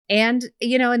And,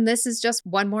 and this is just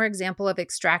one more example of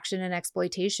extraction and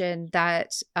exploitation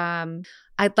that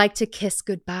I'd like to kiss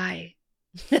goodbye.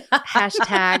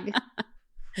 Hashtag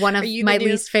one of my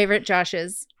least favorite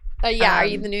Joshes. Are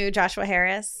you the new Joshua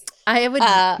Harris? I would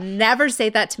never say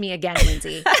that to me again,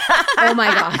 Lindsay. Oh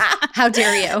my gosh. How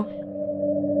dare you?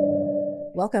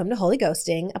 Welcome to Holy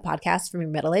Ghosting, a podcast from your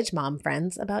middle-aged mom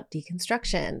friends about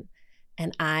deconstruction.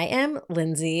 And I am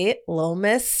Lindsay, Little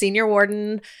Miss Senior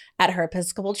Warden at her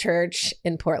Episcopal Church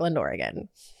in Portland, Oregon.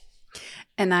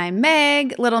 And I'm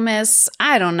Meg, Little Miss,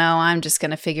 I don't know, I'm just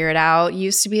going to figure it out.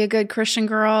 Used to be a good Christian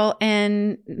girl,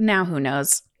 and now who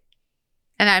knows?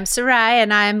 And I'm Sarai,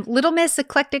 and I'm Little Miss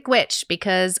Eclectic Witch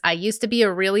because I used to be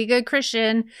a really good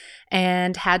Christian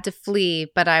and had to flee,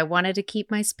 but I wanted to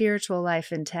keep my spiritual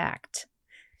life intact.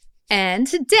 And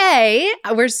today,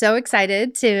 we're so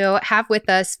excited to have with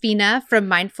us Fina from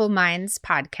Mindful Minds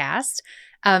podcast.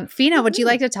 Fina, would you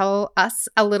like to tell us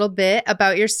a little bit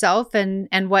about yourself and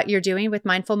what you're doing with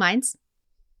Mindful Minds?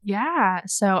 Yeah.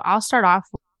 So I'll start off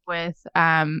with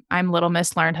I'm Little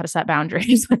Miss learned how to set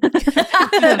boundaries.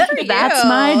 That's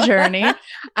my journey.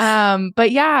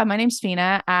 But yeah, my name's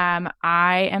Fina.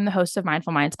 I am the host of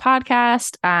Mindful Minds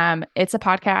podcast. It's a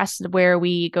podcast where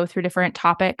we go through different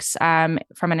topics from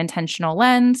an intentional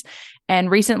lens. And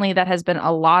recently that has been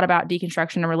a lot about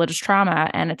deconstruction and religious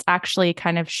trauma. And it's actually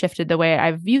kind of shifted the way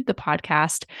I've viewed the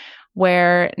podcast,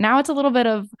 where now it's a little bit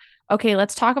of, okay,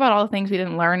 let's talk about all the things we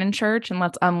didn't learn in church and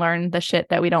let's unlearn the shit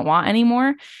that we don't want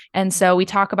anymore. And so we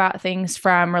talk about things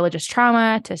from religious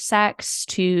trauma to sex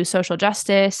to social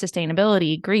justice,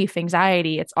 sustainability, grief,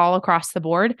 anxiety. It's all across the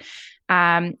board.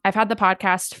 I've had the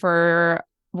podcast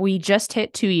we just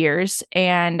hit 2 years,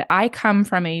 and I come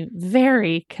from a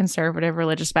very conservative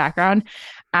religious background,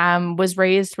 was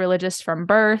raised religious from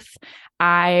birth.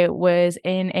 I was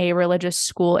in a religious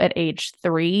school at age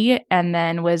 3 and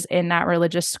then was in that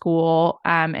religious school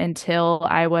until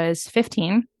I was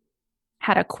 15.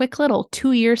 Had a quick little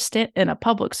 2-year stint in a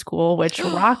public school, which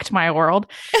rocked my world.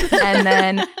 And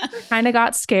then kind of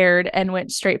got scared and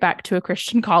went straight back to a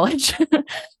Christian college.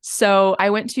 So I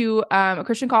went to a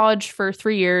Christian college for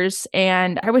 3 years,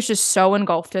 and I was just so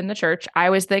engulfed in the church.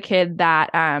 I was the kid that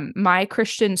my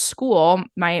Christian school,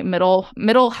 my middle,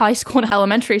 high school, and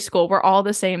elementary school were all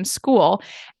the same school,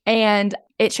 and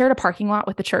it shared a parking lot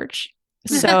with the church.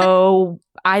 So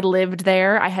I lived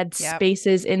there. I had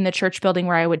spaces in the church building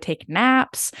where I would take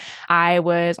naps. I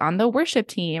was on the worship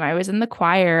team. I was in the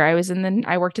choir. I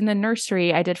worked in the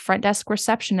nursery. I did front desk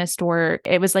receptionist work.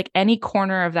 It was like any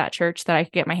corner of that church that I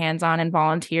could get my hands on and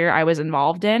volunteer, I was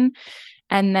involved in.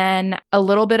 And then a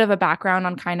little bit of a background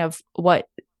on kind of what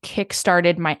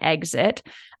kickstarted my exit.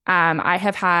 I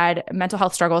have had mental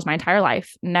health struggles my entire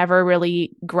life, never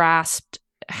really grasped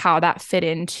how that fit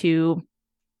into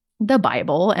the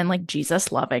Bible and like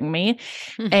Jesus loving me,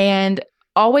 and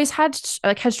always had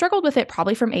struggled with it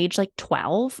probably from age like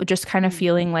 12, just kind of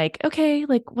feeling like, okay,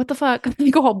 like what the fuck,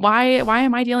 like, why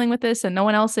am I dealing with this and no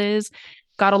one else is?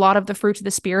 Got a lot of the fruit of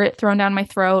the spirit thrown down my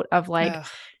throat of like,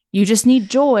 you just need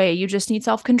joy, you just need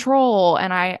self-control.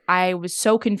 And I was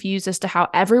so confused as to how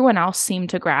everyone else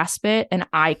seemed to grasp it and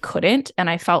I couldn't,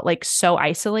 and I felt like so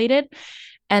isolated.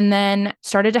 And then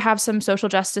started to have some social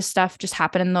justice stuff just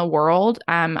happen in the world.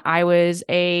 I was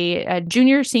a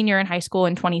junior, senior in high school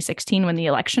in 2016 when the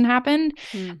election happened,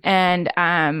 and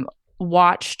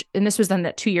watched, and this was then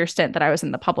that 2-year stint that I was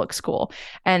in the public school.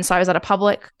 And so I was at a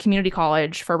public community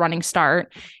college for Running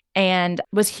Start, and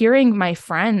was hearing my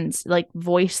friends like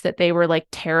voice that they were like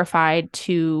terrified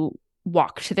to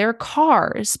walk to their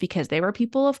cars because they were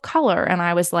people of color. And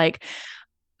I was like,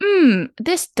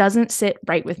 this doesn't sit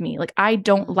right with me. Like, I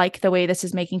don't like the way this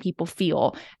is making people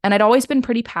feel. And I'd always been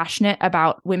pretty passionate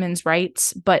about women's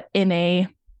rights, but in a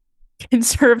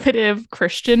conservative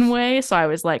Christian way. So I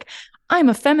was like, I'm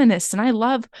a feminist and I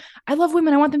love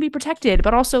women. I want them to be protected,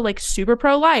 but also like super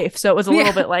pro-life. So it was a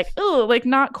little bit like, oh, like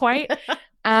not quite.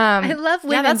 I love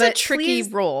women, that's but a tricky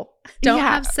role. Don't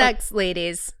have sex,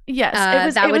 ladies. Yes,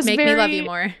 that would make me love you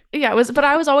more. Yeah, it was. But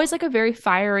I was always like a very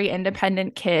fiery,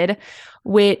 independent kid,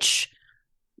 which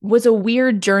was a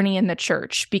weird journey in the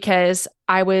church because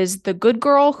I was the good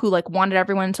girl who like wanted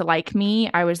everyone to like me.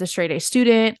 I was the straight A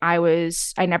student. I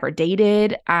never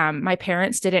dated. My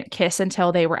parents didn't kiss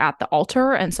until they were at the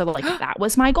altar. And so like that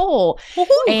was my goal.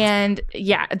 And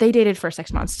yeah, they dated for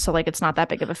 6 months. So like, it's not that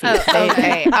big of a feat.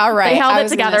 Okay. All right. They held it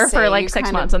together for like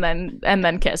 6 months and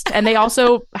then kissed. And they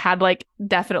also had like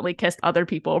definitely kissed other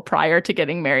people prior to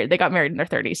getting married. They got married in their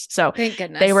 30s. So thank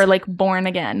goodness. They were like born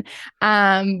again.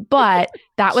 But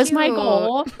that was my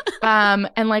goal.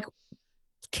 And like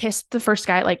kissed the first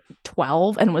guy at like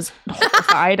 12 and was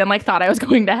horrified and like thought I was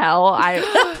going to hell.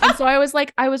 And so I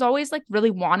was always like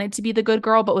really wanted to be the good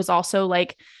girl, but was also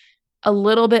like a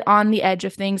little bit on the edge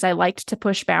of things. I liked to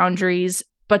push boundaries,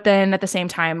 but then at the same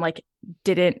time, like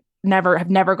have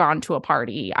never gone to a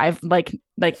party. I've like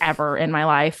ever in my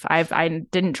life. I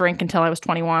didn't drink until I was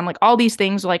 21. Like all these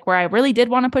things like where I really did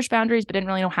want to push boundaries, but didn't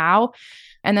really know how.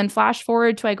 And then flash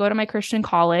forward to I go to my Christian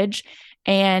college,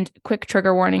 and quick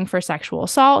trigger warning for sexual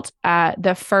assault.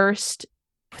 The first,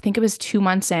 I think it was 2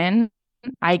 months in,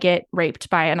 I get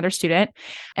raped by another student,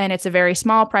 and it's a very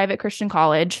small private Christian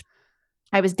college.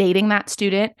 I was dating that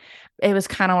student. It was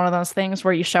kind of one of those things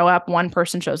where you show up, one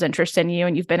person shows interest in you,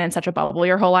 and you've been in such a bubble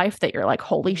your whole life that you're like,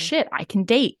 holy shit, I can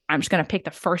date. I'm just going to pick the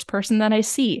first person that I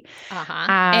see.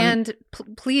 And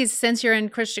please, since you're in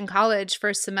Christian college,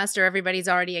 first semester, everybody's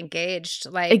already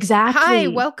engaged. Like, exactly. Hi,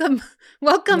 welcome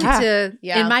to,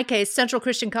 in my case, Central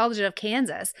Christian College of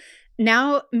Kansas.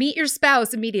 Now meet your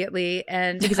spouse immediately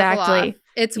and exactly.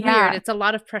 It's weird. It's a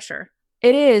lot of pressure.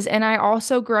 It is. And I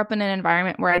also grew up in an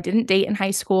environment where I didn't date in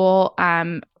high school.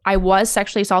 I was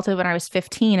sexually assaulted when I was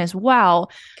 15 as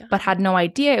well, but had no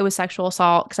idea it was sexual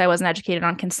assault because I wasn't educated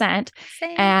on consent.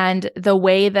 Same. And the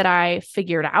way that I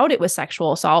figured out it was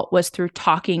sexual assault was through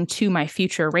talking to my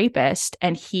future rapist,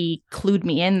 and he clued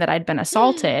me in that I'd been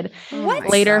assaulted.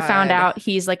 Later found out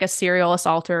he's like a serial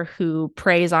assaulter who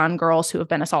preys on girls who have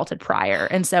been assaulted prior.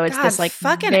 And so it's this like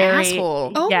fucking very,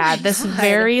 asshole. This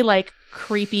very like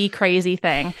creepy, crazy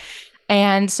thing.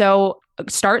 And so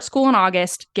start school in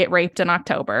August, get raped in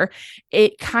October.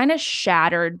 It kind of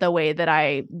shattered the way that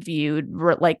I viewed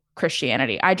like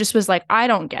Christianity. I just was like, I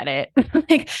don't get it.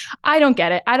 Like, I don't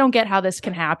get it. I don't get how this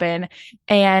can happen.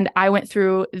 And I went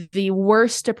through the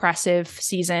worst depressive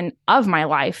season of my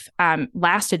life.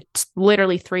 Lasted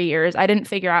literally 3 years. I didn't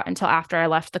figure out until after I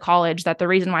left the college that the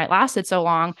reason why it lasted so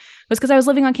long was because I was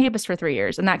living on campus for 3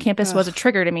 years, and that campus was a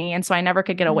trigger to me. And so I never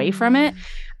could get away from it.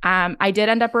 I did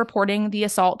end up reporting the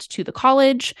assault to the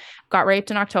college, got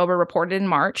raped in October, reported in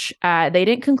March. They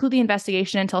didn't conclude the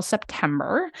investigation until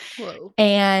September. Whoa.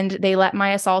 And they let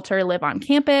my assaulter live on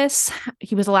campus.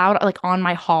 He was allowed like on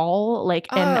my hall, like,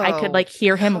 and I could like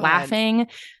hear him laughing.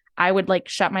 I would like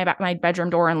shut my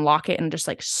bedroom door and lock it and just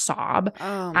like sob.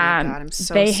 Oh my God, I'm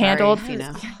so they sorry, handled,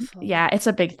 Fina. yeah, it's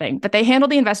a big thing, but they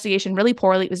handled the investigation really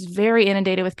poorly. It was very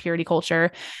inundated with purity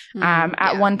culture.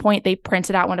 At one point they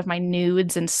printed out one of my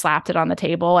nudes and slapped it on the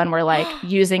table and were like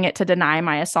using it to deny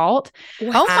my assault.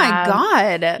 Oh my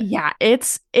God. Yeah,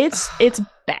 it's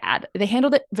bad. They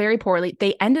handled it very poorly.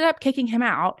 They ended up kicking him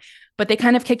out, but they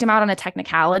kind of kicked him out on a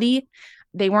technicality.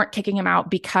 They weren't kicking him out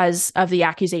because of the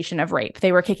accusation of rape.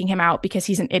 They were kicking him out because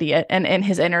he's an idiot. And in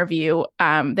his interview,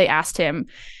 they asked him,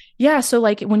 so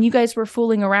like when you guys were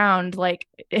fooling around, like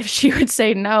if she would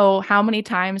say no, how many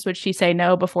times would she say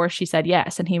no before she said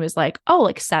yes? And he was like,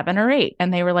 like 7 or 8.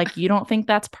 And they were like, you don't think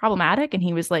that's problematic? And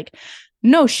he was like,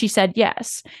 no, she said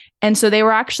yes. And so they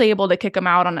were actually able to kick him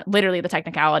out on literally the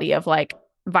technicality of like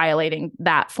violating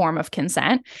that form of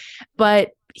consent.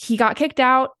 But he got kicked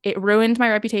out. It ruined my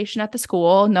reputation at the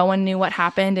school. No one knew what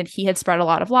happened, and he had spread a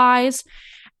lot of lies.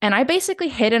 And I basically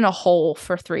hid in a hole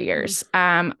for 3 years.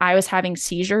 I was having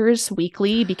seizures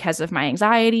weekly because of my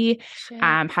anxiety,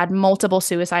 had multiple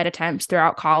suicide attempts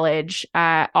throughout college,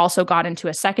 also got into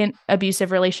a second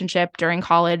abusive relationship during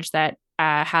college that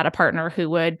had a partner who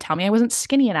would tell me I wasn't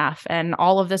skinny enough and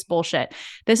all of this bullshit.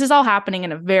 This is all happening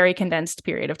in a very condensed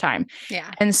period of time.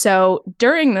 Yeah. And so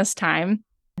during this time,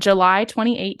 July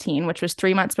 2018, which was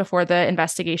 3 months before the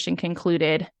investigation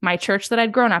concluded, my church that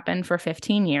I'd grown up in for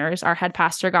 15 years, our head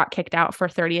pastor got kicked out for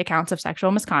 30 accounts of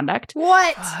sexual misconduct.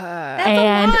 What? That's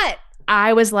a lot.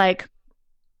 I was like,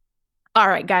 all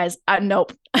right, guys,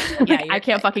 nope. I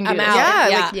can't fucking do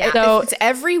this. So it's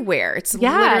everywhere. It's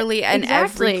literally in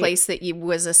every place that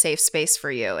was a safe space for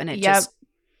you. And it just...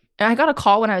 And I got a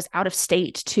call when I was out of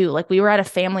state too. Like we were at a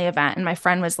family event and my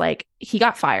friend was like, he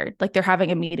got fired. Like they're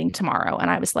having a meeting tomorrow. And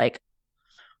I was like,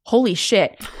 holy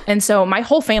shit. And so my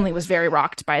whole family was very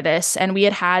rocked by this. And we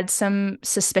had some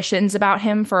suspicions about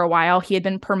him for a while. He had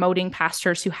been promoting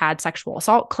pastors who had sexual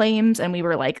assault claims. And we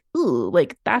were like, ooh,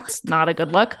 like that's not a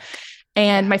good look.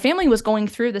 And my family was going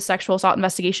through the sexual assault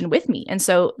investigation with me. And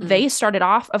so they started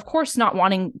off, of course, not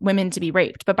wanting women to be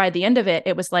raped. But by the end of it,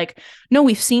 it was like, no,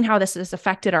 we've seen how this has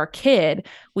affected our kid.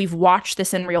 We've watched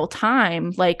this in real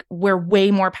time. Like we're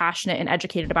way more passionate and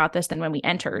educated about this than when we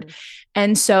entered.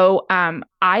 And so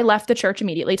I left the church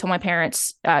immediately, told my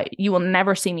parents, you will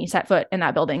never see me set foot in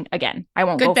that building again. I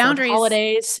won't go for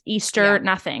holidays, Easter,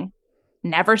 nothing.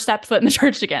 Never stepped foot in the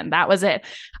church again. That was it.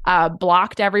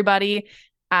 Blocked everybody.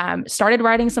 Started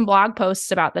writing some blog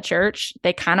posts about the church.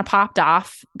 They kind of popped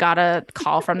off, got a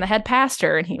call from the head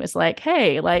pastor, and he was like,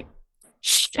 hey, like,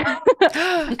 shh.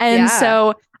 And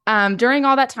so during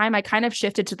all that time, I kind of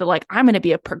shifted to the like, I'm going to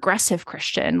be a progressive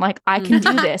Christian. Like, I can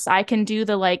do this. I can do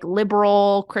the like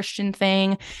liberal Christian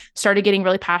thing. Started getting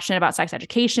really passionate about sex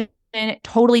education. And it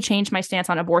totally changed my stance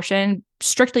on abortion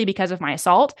strictly because of my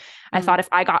assault. I thought if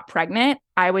I got pregnant,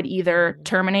 I would either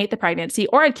terminate the pregnancy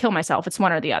or I'd kill myself. It's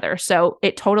one or the other. So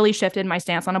it totally shifted my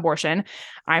stance on abortion.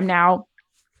 I'm now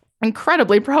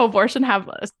incredibly pro-abortion, have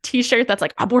a t-shirt that's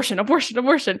like abortion, abortion,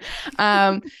 abortion.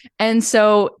 And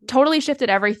so totally shifted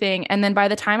everything. And then by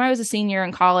the time I was a senior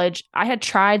in college, I had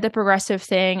tried the progressive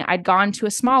thing. I'd gone to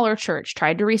a smaller church,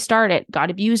 tried to restart it,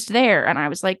 got abused there. And I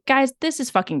was like, guys, this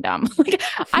is fucking dumb. Like,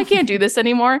 I can't do this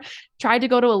anymore. Tried to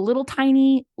go to a little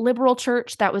tiny liberal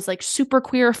church that was like super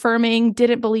queer affirming,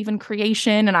 didn't believe in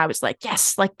creation. And I was like,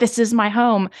 yes, like this is my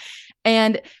home.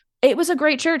 And it was a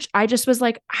great church. I just was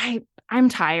like, I'm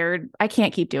tired. I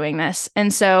can't keep doing this.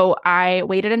 And so I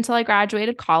waited until I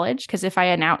graduated college, because if I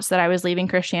announced that I was leaving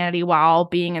Christianity while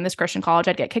being in this Christian college,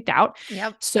 I'd get kicked out.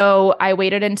 Yep. So I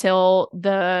waited until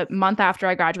the month after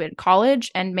I graduated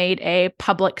college and made a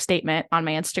public statement on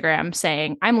my Instagram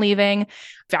saying, I'm leaving.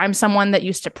 If I'm someone that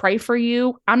used to pray for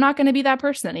you, I'm not going to be that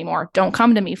person anymore. Don't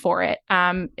come to me for it.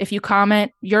 If you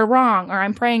comment, you're wrong, or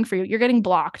I'm praying for you, you're getting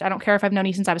blocked. I don't care if I've known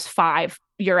you since I was 5,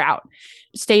 you're out.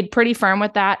 Stayed pretty firm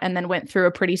with that, and then went through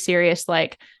a pretty serious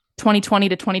like 2020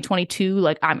 to 2022.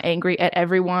 Like, I'm angry at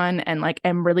everyone and like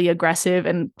am really aggressive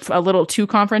and a little too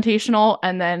confrontational,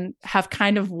 and then have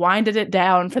kind of winded it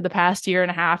down for the past year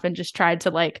and a half and just tried to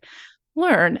like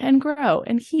learn and grow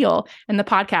and heal. And the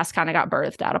podcast kind of got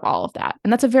birthed out of all of that.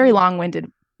 And that's a very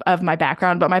long-winded of my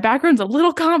background, but my background's a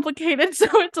little complicated. So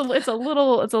it's a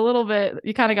little bit,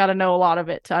 you kind of got to know a lot of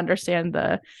it to understand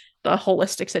the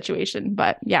holistic situation.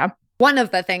 But yeah. One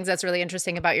of the things that's really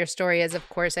interesting about your story is, of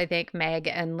course, I think Meg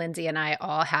and Lindsay and I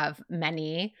all have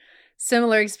many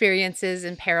similar experiences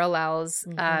and parallels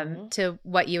to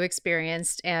what you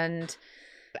experienced. And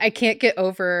I can't get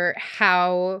over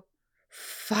how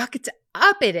fucked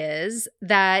up it is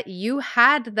that you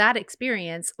had that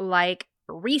experience like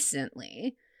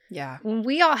recently. Yeah.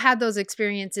 We all had those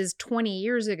experiences 20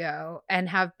 years ago and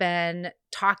have been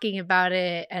talking about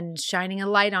it and shining a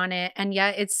light on it. And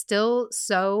yet it's still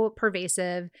so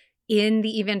pervasive in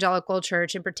the evangelical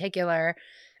church in particular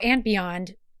and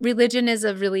beyond. Religion is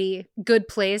a really good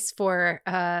place for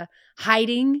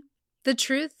hiding the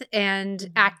truth and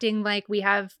acting like we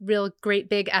have real great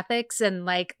big ethics and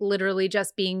like literally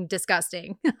just being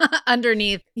disgusting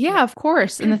underneath. Yeah, of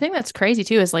course. And the thing that's crazy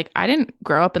too is like, I didn't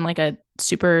grow up in like a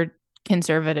super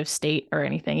conservative state or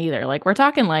anything either. Like, we're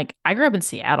talking like, I grew up in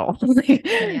Seattle.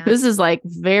 This is like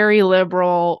very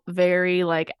liberal, very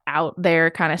like out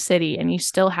there kind of city. And you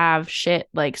still have shit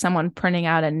like someone printing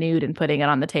out a nude and putting it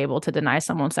on the table to deny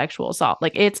someone sexual assault.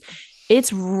 Like,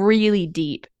 it's really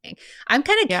deep. I'm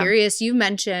kind of curious. You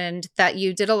mentioned that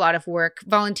you did a lot of work,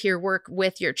 volunteer work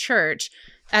with your church,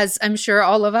 as I'm sure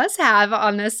all of us have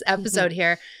on this episode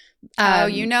here. Oh,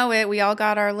 you know it. We all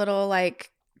got our little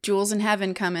like jewels in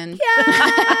heaven coming.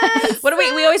 Yes. What do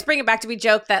we always bring it back to? We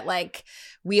joke that like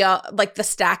we all like the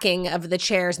stacking of the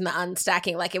chairs and the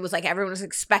unstacking, like it was like everyone was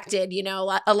expected, you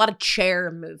know, a lot of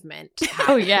chair movement.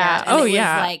 Oh yeah. And it was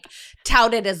like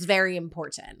touted as very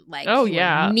important. Like,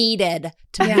 needed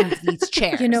to move these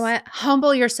chairs. You know what?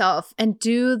 Humble yourself and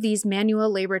do these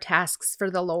manual labor tasks for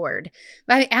the Lord.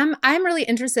 But I'm really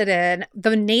interested in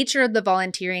the nature of the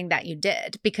volunteering that you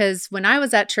did, because when I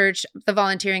was at church, the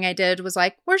volunteering I did was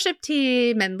like worship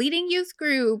team and leading youth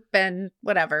group and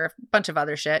whatever, a bunch of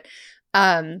other shit.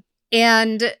 And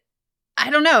I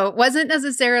don't know, it wasn't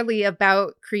necessarily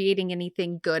about creating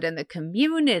anything good in the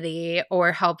community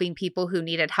or helping people who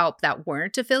needed help that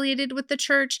weren't affiliated with the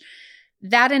church.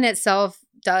 That in itself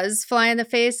does fly in the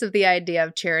face of the idea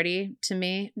of charity to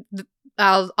me.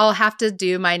 I'll have to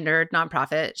do my nerd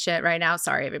nonprofit shit right now.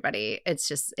 Sorry, everybody. It's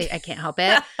just, I can't help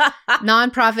it.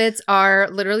 Nonprofits are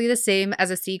literally the same as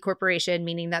a C corporation,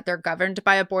 meaning that they're governed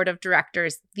by a board of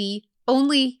directors. The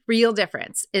only real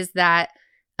difference is that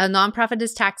a nonprofit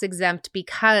is tax exempt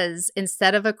because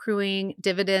instead of accruing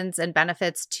dividends and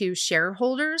benefits to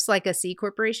shareholders like a C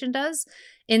corporation does,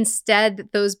 instead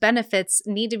those benefits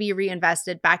need to be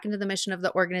reinvested back into the mission of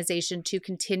the organization to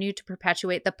continue to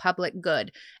perpetuate the public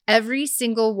good. Every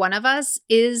single one of us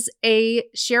is a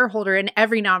shareholder in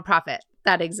every nonprofit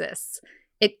that exists.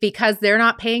 Because they're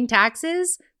not paying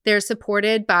taxes, they're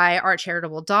supported by our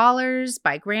charitable dollars,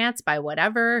 by grants, by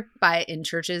whatever, in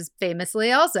churches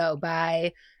famously also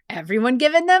by everyone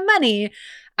giving them money.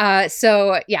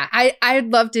 So yeah,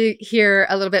 I'd love to hear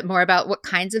a little bit more about what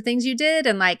kinds of things you did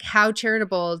and like how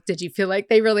charitable did you feel like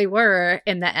they really were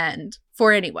in the end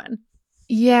for anyone?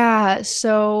 Yeah.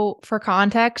 So for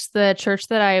context, the church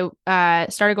that I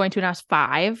started going to when I was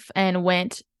 5 and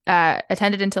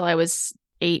attended until I was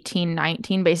 18,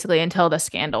 19, basically until the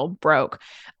scandal broke,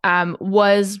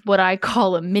 was what I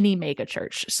call a mini mega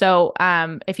church. So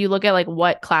if you look at like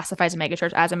what classifies a mega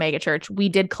church as a mega church, we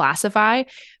did classify,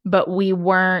 but we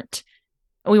weren't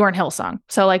Hillsong.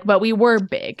 So like, but we were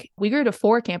big. We grew to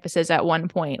 4 campuses at one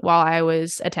point while I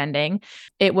was attending.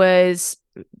 It was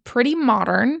pretty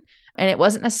modern, and it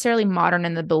wasn't necessarily modern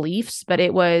in the beliefs, but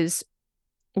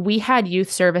we had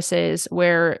youth services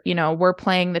where, we're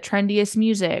playing the trendiest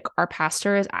music. Our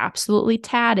pastor is absolutely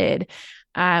tatted.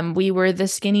 We were the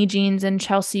skinny jeans and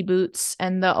Chelsea boots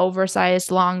and the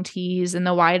oversized long tees and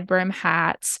the wide brim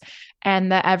hats,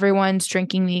 and that everyone's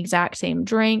drinking the exact same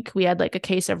drink. We had like a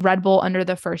case of Red Bull under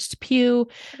the first pew.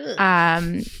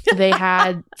 They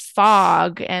had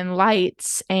fog and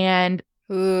lights and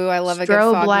ooh, I love a good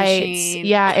strobe fog lights. machine.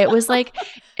 Yeah, it was like,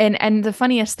 and the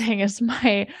funniest thing is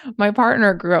my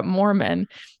partner grew up Mormon.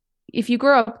 If you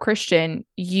grow up Christian,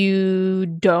 you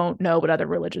don't know what other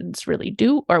religions really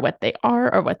do or what they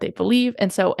are or what they believe.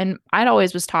 And I'd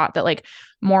always was taught that like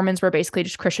Mormons were basically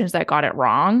just Christians that got it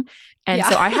wrong. And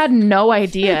so I had no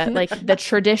idea like the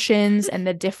traditions and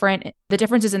the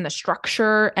differences in the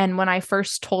structure. And when I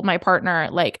first told my partner,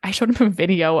 like I showed him a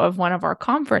video of one of our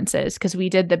conferences because we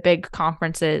did the big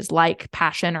conferences like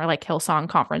Passion or like Hillsong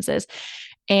conferences.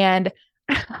 And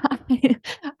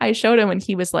I showed him and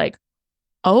he was like,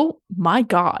 oh my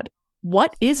God,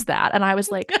 what is that? And I was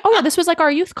like, oh yeah, this was like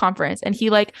our youth conference. And he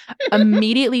like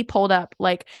immediately pulled up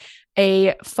like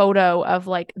a photo of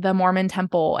like the Mormon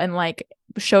temple and like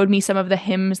showed me some of the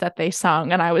hymns that they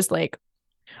sung. And I was like,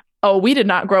 oh, we did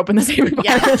not grow up in the same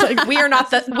environment. Yeah. Like, we are not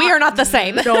the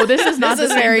same. No, this is not this the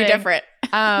is same very thing. different.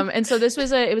 And so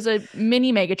it was a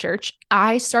mini mega church.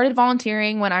 I started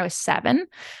volunteering when I was 7.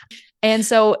 And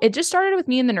so it just started with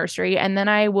me in the nursery. And then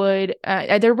I would,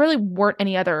 there really weren't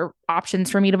any other options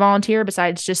for me to volunteer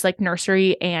besides just like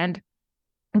nursery and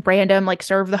random like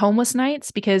serve the homeless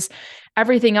nights, because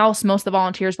everything else, most of the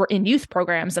volunteers were in youth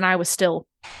programs and I was still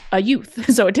a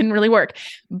youth. So it didn't really work.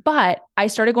 But I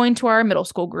started going to our middle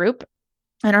school group.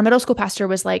 And our middle school pastor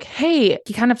was like, hey,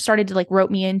 he kind of started to like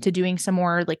rope me into doing some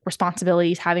more like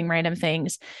responsibilities, having random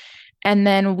things. And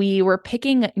then we were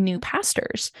picking new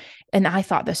pastors. And I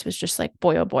thought this was just like,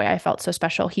 boy, oh boy, I felt so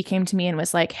special. He came to me and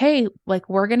was like, hey, like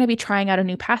we're going to be trying out a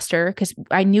new pastor, because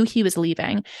I knew he was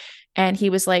leaving. And he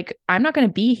was like, I'm not going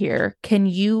to be here. Can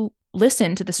you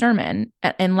listen to the sermon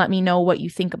and let me know what you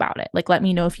think about it? Like, let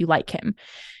me know if you like him.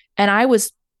 And I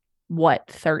was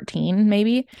 13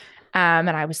 maybe. And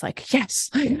I was like, yes,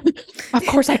 of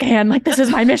course I can. Like, this is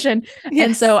my mission. Yes.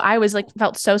 And so I was like,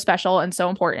 felt so special and so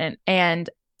important. And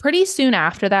pretty soon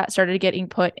after that, started getting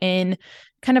put in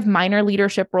kind of minor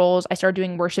leadership roles. I started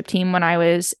doing worship team when I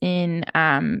was in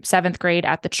 7th grade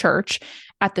at the church.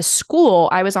 At the school,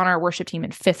 I was on our worship team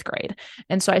in 5th grade.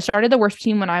 And so I started the worship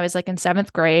team when I was like in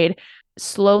 7th grade,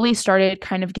 slowly started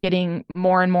kind of getting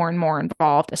more and more and more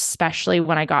involved, especially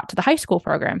when I got to the high school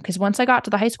program. Because once I got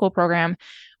to the high school program,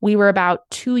 we were about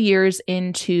 2 years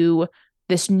into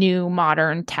this new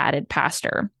modern tatted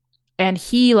pastor. And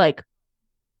he like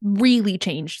really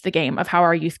changed the game of how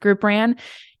our youth group ran.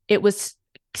 It was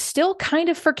still kind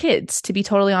of for kids, to be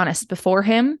totally honest, before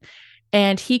him.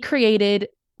 And he created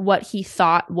what he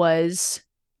thought was,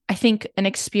 I think, an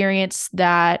experience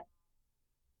that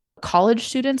college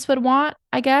students would want,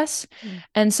 I guess.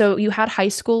 And so you had high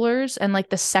schoolers, and like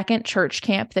the second church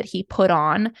camp that he put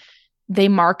on, they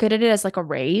marketed it as like a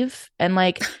rave. And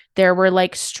like there were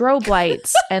like strobe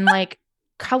lights and like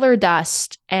color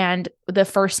dust. And the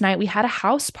first night we had a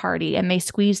house party, and they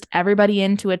squeezed everybody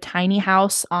into a tiny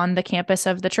house on the campus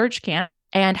of the church camp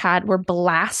and were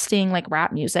blasting like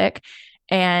rap music.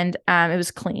 And it was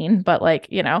clean, but like,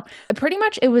 pretty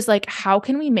much it was like, how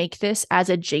can we make this as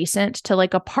adjacent to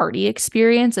like a party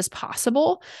experience as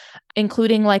possible,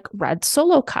 including like red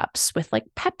Solo cups with like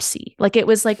Pepsi. Like it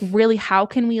was like, really, how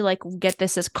can we like get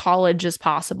this as college as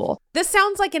possible? This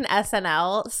sounds like an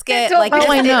SNL skit.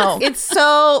 I know. It's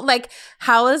so like,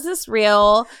 how is this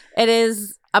real? It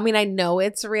is. I mean, I know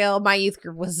it's real. My youth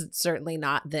group was certainly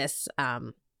not this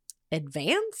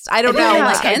advanced. I don't know.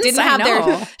 Like, I didn't have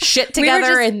their shit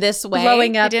together in this way.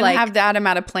 Blowing up, didn't like, have that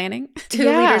amount of planning. 2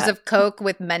 liters of Coke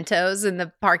with Mentos in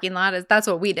the parking lot. That's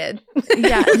what we did.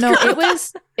 Yeah, no,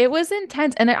 it was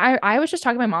intense. And I was just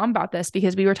talking to my mom about this,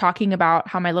 because we were talking about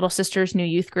how my little sister's new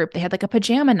youth group, they had like a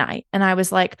pajama night. And I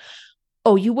was like,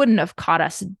 oh, you wouldn't have caught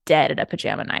us dead at a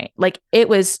pajama night. Like it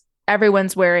was,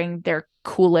 everyone's wearing their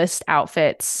coolest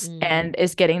outfits and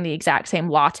is getting the exact same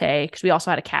latte, because we also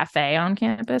had a cafe on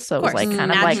campus. So it was like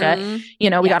kind of like a,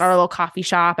 we got our little coffee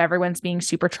shop. Everyone's being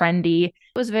super trendy. It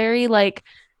was very like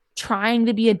trying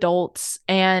to be adults.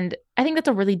 And I think that's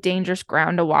a really dangerous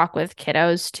ground to walk with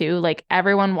kiddos too. Like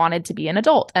everyone wanted to be an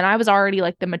adult. And I was already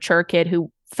like the mature kid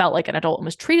who felt like an adult and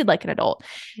was treated like an adult.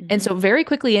 And so very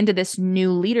quickly into this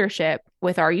new leadership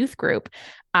with our youth group,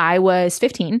 I was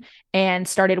 15 and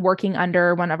started working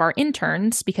under one of our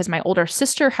interns because my older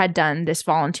sister had done this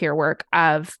volunteer work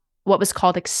of what was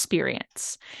called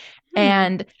Experience.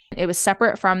 And it was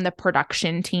separate from the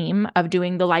production team of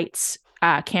doing the lights,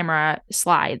 camera,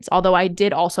 slides, although I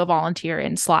did also volunteer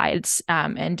in slides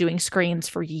and doing screens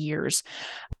for years.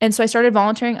 And so I started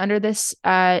volunteering under this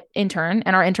intern,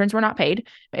 and our interns were not paid.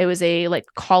 It was a like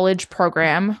college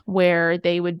program where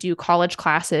they would do college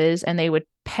classes and they would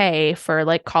pay for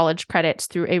like college credits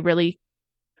through a really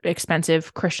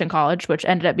expensive Christian college, which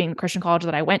ended up being the Christian college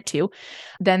that I went to.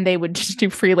 Then they would just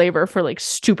do free labor for like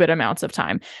stupid amounts of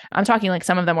time. I'm talking like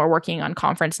some of them were working on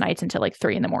conference nights until like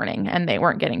 3 a.m. and they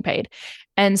weren't getting paid.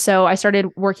 And so I started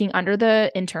working under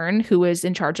the intern who was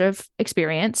in charge of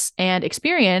Experience, and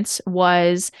Experience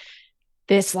was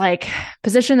this like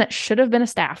position that should have been a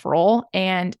staff role.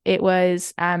 And it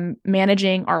was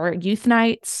managing our youth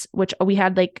nights, which we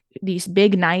had like these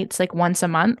big nights, like once a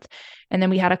month. And then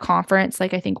we had a conference,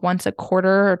 like I think once a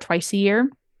quarter or twice a year.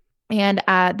 And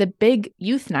the big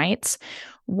youth nights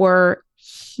were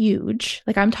huge.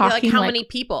 Like I'm talking like how many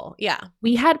people? Yeah.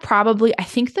 We had probably, I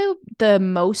think the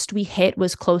most we hit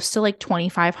was close to like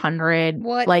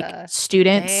 2,500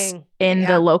 students in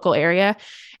the local area.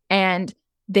 And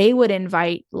they would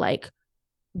invite like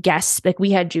guests. Like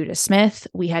we had Judah Smith,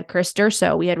 we had Chris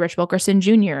Durso, we had Rich Wilkerson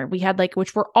Jr. We had like,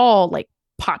 which were all like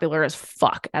popular as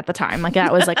fuck at the time. Like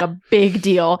that was like a big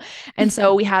deal. And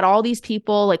so we had all these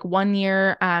people. Like one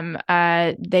year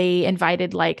they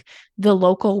invited like the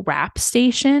local rap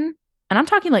station. And I'm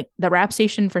talking like the rap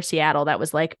station for Seattle that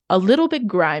was like a little bit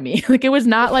grimy. Like it was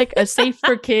not like a safe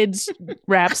for kids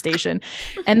rap station.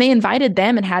 And they invited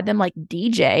them and had them like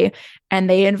DJ, and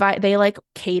they like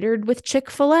catered with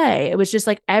Chick-fil-A. It was just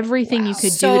like everything you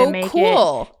could do to make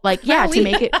it like, to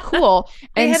make it cool.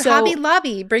 They and had Hobby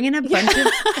Lobby bringing a bunch of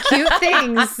cute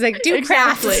things, like do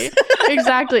crafts.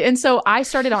 Exactly. And so I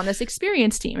started on this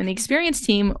Experience team, and the Experience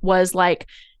team was like,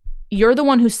 you're the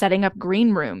one who's setting up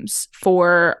green rooms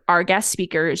for our guest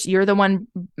speakers. You're the one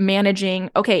managing,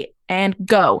 okay, and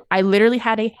go. I literally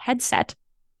had a headset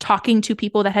talking to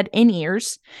people that had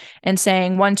in-ears and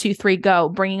saying 1, 2, 3, go,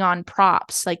 bringing on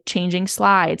props, like changing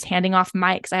slides, handing off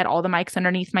mics. I had all the mics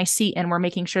underneath my seat, and we're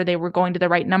making sure they were going to the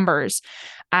right numbers.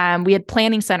 We had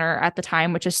Planning Center at the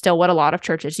time, which is still what a lot of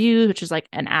churches use, which is like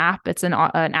an app. It's an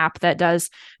app that does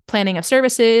planning of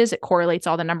services. It correlates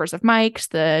all the numbers of mics,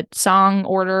 the song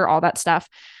order, all that stuff.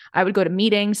 I would go to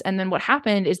meetings. And then what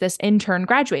happened is this intern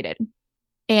graduated,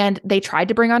 and they tried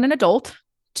to bring on an adult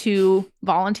to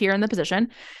volunteer in the position.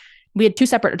 We had 2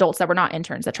 separate adults that were not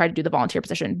interns that tried to do the volunteer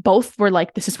position. Both were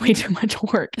like, this is way too much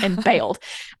work, and bailed.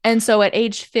 And so at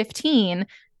age 15,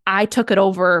 I took it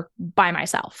over by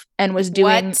myself and was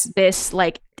doing this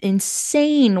like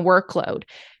insane workload,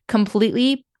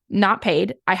 completely not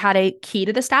paid. I had a key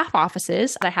to the staff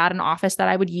offices. I had an office that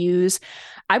I would use.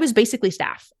 I was basically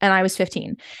staff, and I was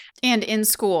 15. And in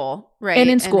school, right? And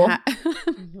in school.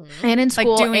 And in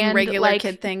school. Like doing and regular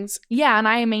kid things. Yeah. And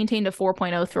I maintained a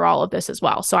 4.0 through all of this as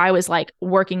well. So I was like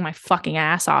working my fucking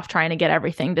ass off trying to get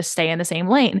everything to stay in the same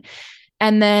lane.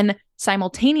 And then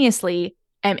simultaneously,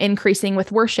 I'm increasing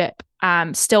with worship,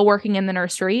 still working in the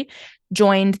nursery,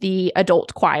 joined the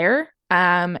adult choir,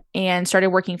 and started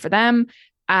working for them.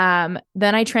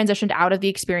 Then I transitioned out of the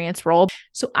Experience role.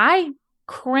 So I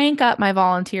crank up my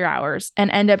volunteer hours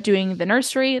and end up doing the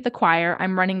nursery, the choir.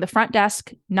 I'm running the front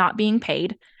desk, not being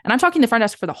paid. And I'm talking the front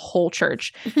desk for the whole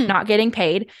church, not getting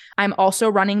paid. I'm also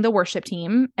running the worship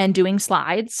team and doing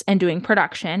slides and doing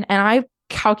production. And I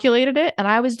calculated it, and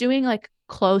I was doing like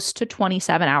close to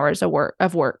 27 hours of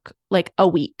work, like a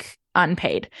week,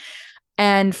 unpaid.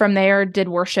 And from there, did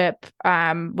worship,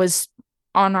 was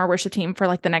on our worship team for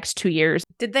like the next 2 years.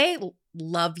 Did they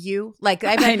love you? Like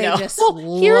I bet they just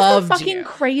here's loved the fucking you.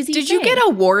 crazy Did thing. you get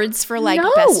awards for like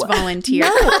best volunteer?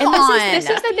 No. And this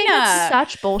is the thing that's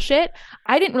such bullshit.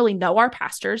 I didn't really know our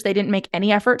pastors. They didn't make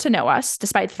any effort to know us,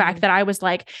 despite the fact that I was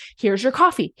like, here's your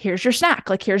coffee, here's your snack,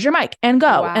 like here's your mic, and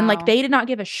go. Wow. And like they did not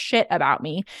give a shit about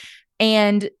me.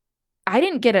 And I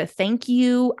didn't get a thank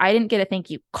you. I didn't get a thank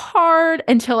you card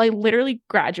until I literally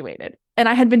graduated. And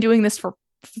I had been doing this for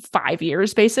 5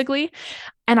 years basically.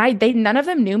 And none of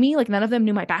them knew me. Like none of them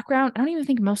knew my background. I don't even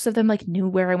think most of them like knew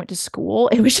where I went to school.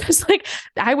 It was just like,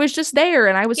 I was just there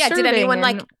and I was serving. Did anyone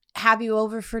like have you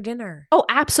over for dinner? Oh,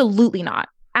 absolutely not.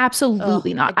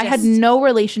 Absolutely not. I had no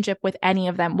relationship with any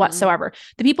of them whatsoever.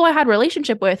 The people I had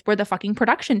relationship with were the fucking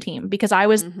production team because I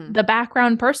was the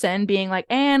background person being like,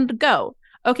 and go.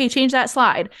 Okay, change that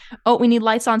slide. Oh, we need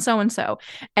lights on so-and-so.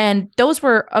 And those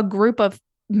were a group of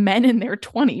men in their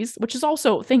 20s, which is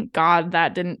also, thank God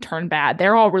that didn't turn bad.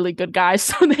 They're all really good guys,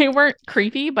 so they weren't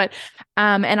creepy. But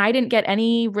and I didn't get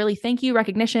any really thank you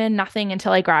recognition, nothing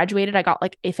until I graduated. I got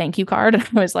like a thank you card and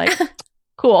I was like,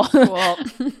 cool.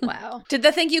 Wow. Did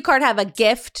the thank you card have a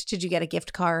gift? Did you get a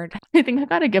gift card? I think I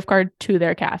got a gift card to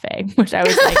their cafe, which I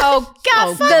was like, oh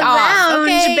God, the lounge,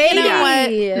 okay, baby. You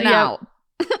know what? No.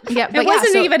 Yeah, it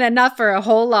wasn't even enough for a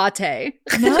whole latte.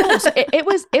 No, so it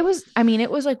was, I mean, it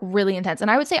was like really intense.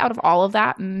 And I would say out of all of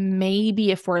that,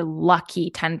 maybe if we're lucky,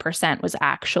 10% was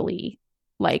actually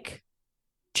like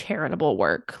charitable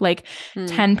work. Like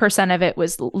 10% of it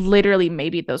was literally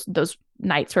maybe those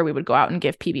nights where we would go out and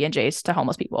give PB&Js to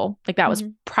homeless people. Like that was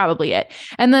probably it.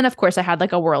 And then of course I had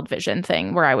like a World Vision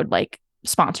thing where I would like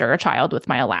sponsor a child with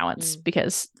my allowance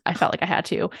because I felt like I had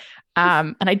to.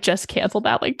 And I just canceled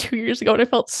that like 2 years ago and I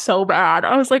felt so bad.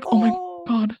 I was like, oh my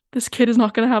God, this kid is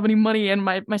not going to have any money. And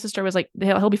my sister was like,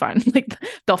 he'll be fine. Like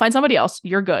they'll find somebody else.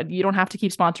 You're good. You don't have to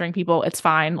keep sponsoring people. It's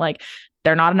fine. Like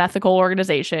they're not an ethical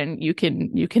organization. You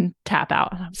can tap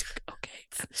out. And I was like, okay.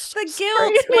 The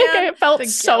guilt, man. Like I felt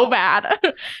so bad.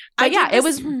 But yeah, it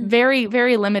was very,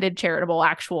 very limited charitable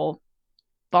actual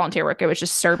volunteer work. It was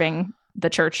just serving the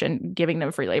church and giving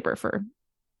them free labor for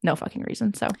no fucking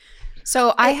reason.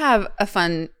 So I have a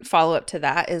fun follow-up to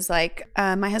that is like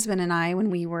my husband and I, when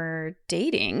we were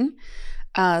dating,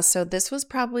 so this was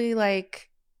probably like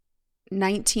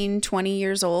 19, 20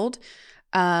 years old,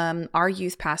 our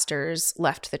youth pastors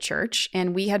left the church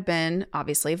and we had been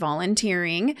obviously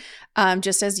volunteering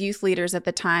just as youth leaders at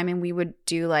the time. And we would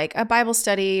do like a Bible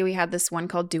study. We had this one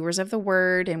called Doers of the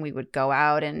Word and we would go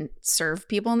out and serve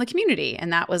people in the community.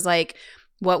 And that was like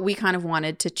what we kind of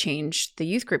wanted to change the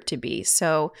youth group to be.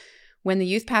 So when the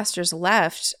youth pastors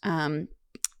left,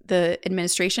 the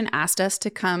administration asked us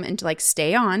to come and to like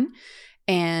stay on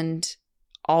and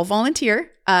all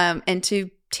volunteer and to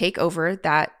take over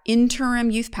that interim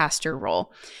youth pastor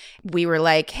role. We were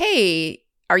like, hey,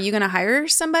 are you going to hire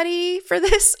somebody for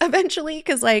this eventually?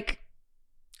 Because like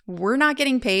we're not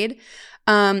getting paid.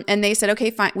 And they said, okay,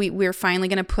 fine. We're finally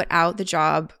going to put out the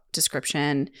job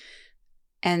description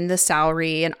and the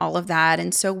salary and all of that.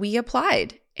 And so we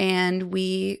applied and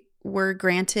we were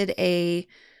granted a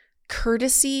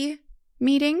courtesy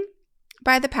meeting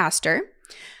by the pastor,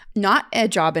 not a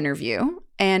job interview.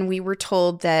 And we were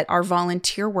told that our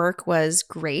volunteer work was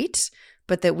great,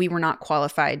 but that we were not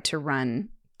qualified to run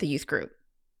the youth group,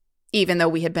 even though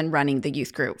we had been running the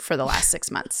youth group for the last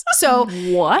 6 months. So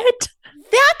what?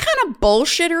 That kind of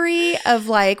bullshittery of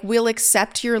like, we'll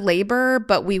accept your labor,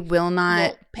 but we will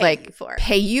not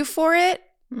pay you for it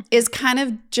is kind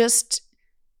of just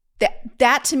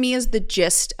that to me is the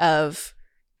gist of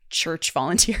church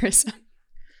volunteerism.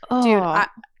 Oh. Dude,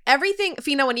 everything,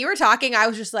 Fina, when you were talking, I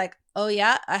was just like, oh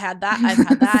yeah, I had that. I've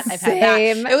had that. I've had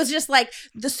that. It was just like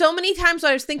so many times when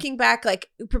I was thinking back, like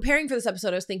preparing for this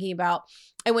episode, I was thinking about,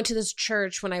 I went to this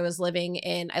church when I lived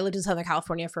in Southern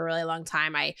California for a really long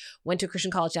time. I went to a Christian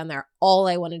college down there. All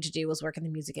I wanted to do was work in the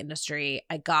music industry.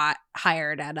 I got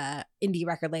hired at a indie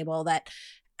record label that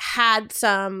had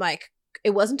some like,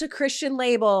 it wasn't a Christian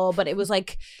label, but it was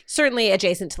like certainly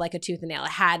adjacent to like a Tooth and Nail. It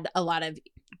had a lot of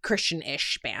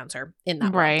Christian-ish bands or in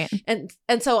that right world.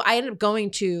 And so I ended up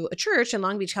going to a church in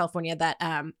Long Beach, California that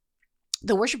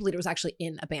the worship leader was actually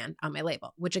in a band on my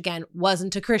label, which again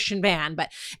wasn't a Christian band,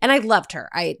 and I loved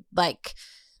her.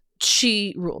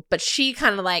 She ruled, but she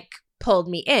kind of like pulled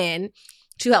me in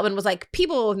to help and was like,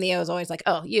 people with me, I was always like,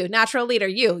 oh, you natural leader,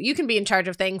 you can be in charge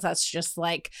of things. That's just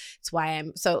like, that's why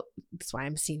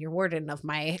I'm senior warden of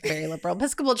my very liberal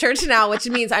Episcopal church now, which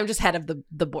means I'm just head of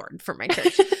the board for my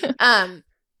church.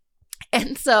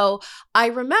 And so I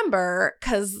remember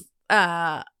because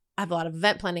I have a lot of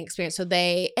event planning experience. So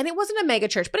and it wasn't a mega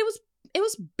church, but it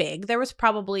was big. There was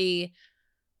probably,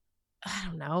 I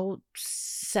don't know,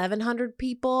 700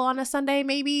 people on a Sunday,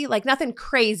 maybe, like nothing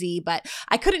crazy, but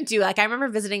I couldn't do like, I remember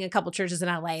visiting a couple churches in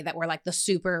LA that were like the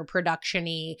super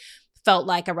production-y, felt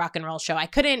like a rock and roll show. I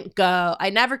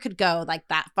never could go like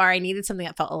that far. I needed something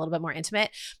that felt a little bit more intimate.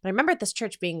 But I remember at this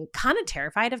church being kind of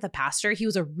terrified of the pastor. He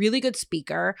was a really good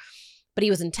speaker. but he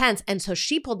was intense. And so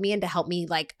she pulled me in to help me.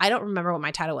 Like, I don't remember what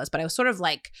my title was, but I was sort of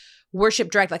like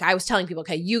worship direct. Like I was telling people,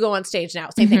 okay, you go on stage now.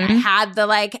 Same thing. I had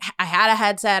a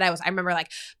headset. I remember like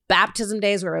baptism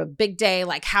days were a big day,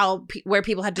 like where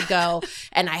people had to go.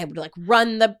 And I would like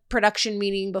run the production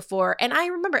meeting before. And I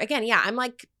remember again, I'm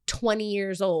like 20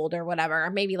 years old or whatever, or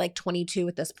maybe like 22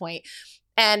 at this point.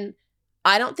 And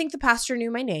I don't think the pastor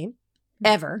knew my name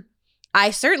ever.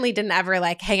 I certainly didn't ever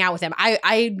like hang out with him.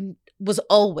 I was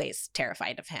always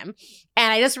terrified of him.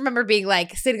 And I just remember being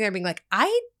like, sitting there being like,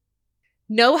 I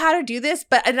know how to do this,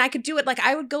 and I could do it. Like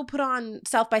I would go put on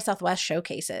South by Southwest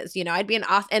showcases, I'd be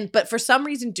but for some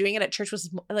reason doing it at church was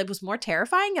more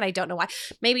terrifying. And I don't know why.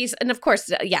 Maybe, and of course,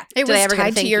 it was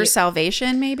tied to your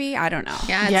salvation. Maybe, I don't know.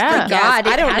 Yeah. For God,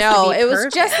 I don't know. It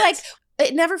was just like,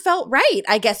 it never felt right,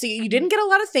 I guess. You didn't get a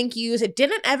lot of thank yous. It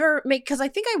didn't ever because I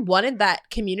think I wanted that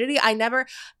community.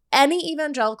 Any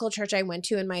evangelical church I went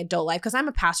to in my adult life, because I'm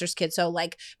a pastor's kid. So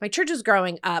like my churches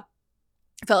growing up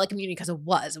felt like community because it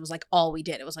was like all we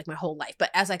did. It was like my whole life.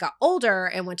 But as I got older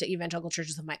and went to evangelical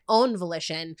churches of my own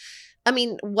volition, I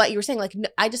mean, what you were saying, like,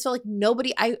 I just felt like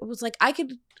nobody, I was like,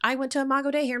 I went to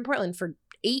Imago Dei here in Portland for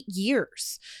 8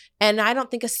 years. And I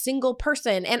don't think a single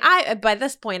person, and by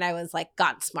this point, I was like,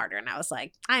 gotten smarter. And I was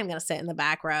like, I'm going to sit in the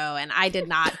back row. And I did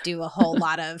not do a whole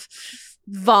lot of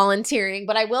volunteering,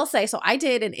 but I will say, so I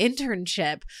did an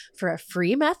internship for a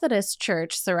Free Methodist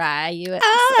church, Sarai.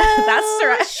 That's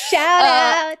Sarai. Shout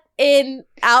out in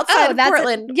outside of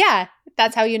Portland.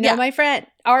 That's how you know my friend,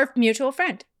 our mutual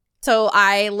friend. So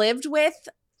I lived with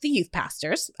the youth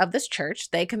pastors of this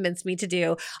church. They convinced me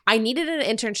I needed an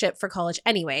internship for college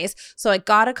anyways. So I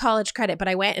got a college credit, but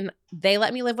I went and they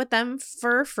let me live with them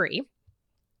for free.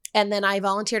 And then I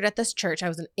volunteered at this church. I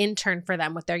was an intern for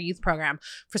them with their youth program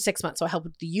for 6 months. So I helped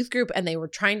with the youth group and they were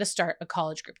trying to start a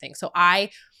college group thing. So I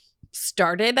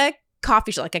started a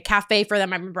coffee shop, like a cafe for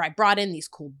them. I remember I brought in these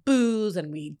cool booze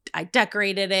and I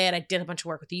decorated it. I did a bunch of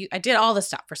work with the youth. I did all this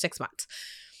stuff for 6 months.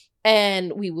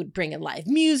 And we would bring in live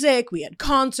music. We had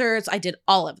concerts. I did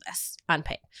all of this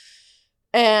unpaid.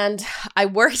 And I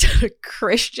worked at a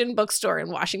Christian bookstore in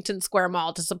Washington Square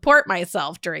Mall to support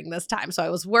myself during this time. So I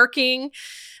was working.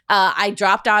 I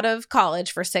dropped out of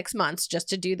college for 6 months just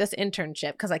to do this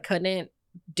internship because I couldn't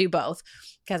do both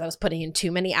because I was putting in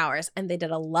too many hours. And they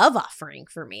did a love offering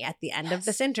for me at the end of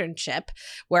this internship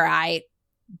where I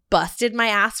busted my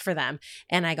ass for them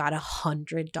and I got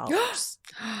 $100.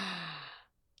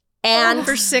 And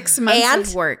for 6 months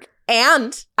of work.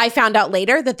 And I found out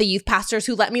later that the youth pastors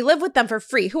who let me live with them for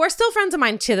free, who are still friends of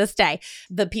mine to this day,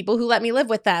 the people who let me live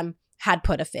with them had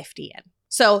put a 50 in.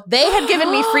 So they had given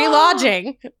me free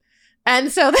lodging.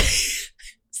 And so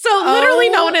literally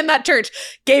no one in that church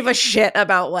gave a shit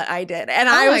about what I did. And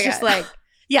I was just like,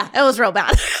 it was real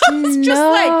bad.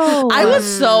 I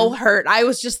was so hurt. I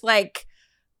was just like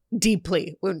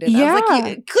deeply wounded. I was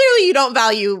like, clearly you don't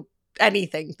value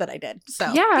anything that I did. So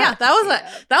that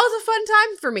was a fun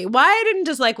time for me. Why I didn't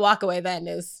just like walk away then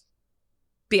is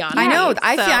beyond me. I know.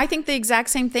 I think the exact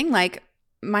same thing. Like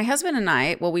my husband and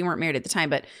I, well, we weren't married at the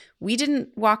time, but we didn't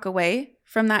walk away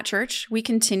from that church. We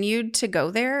continued to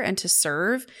go there and to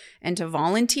serve and to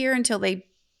volunteer until they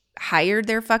hired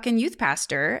their fucking youth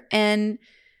pastor. And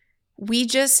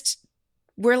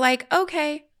we're like,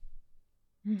 okay,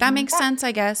 that makes sense,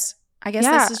 I guess.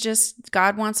 This is just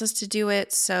God wants us to do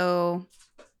it. So.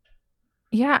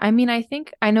 Yeah. I mean,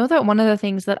 I know that one of the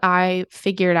things that I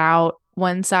figured out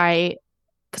once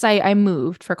because I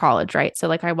moved for college, right? So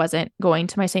like I wasn't going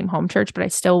to my same home church, but I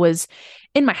still was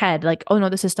in my head like, oh no,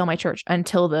 this is still my church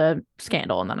until the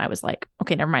scandal. And then I was like,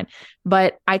 okay, never mind.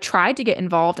 But I tried to get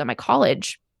involved at my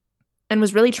college and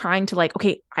was really trying to like,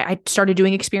 okay, I started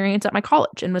doing experience at my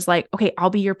college and was like, okay, I'll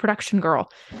be your production girl.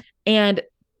 And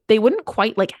they wouldn't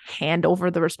quite like hand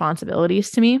over the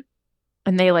responsibilities to me.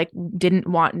 And they like didn't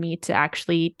want me to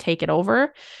actually take it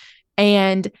over.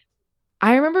 And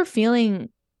I remember feeling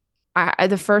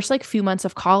the first like few months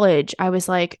of college, I was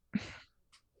like,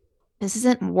 this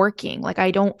isn't working. Like,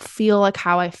 I don't feel like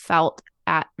how I felt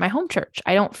at my home church.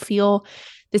 I don't feel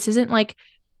like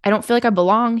I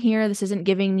belong here. This isn't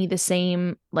giving me the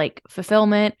same like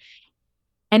fulfillment.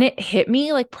 And it hit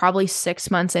me like probably 6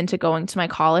 months into going to my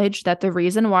college that the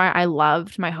reason why I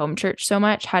loved my home church so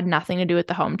much had nothing to do with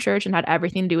the home church and had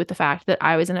everything to do with the fact that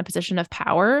I was in a position of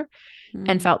power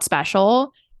and felt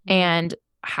special and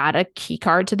had a key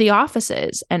card to the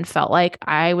offices and felt like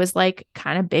I was like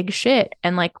kind of big shit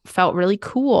and like felt really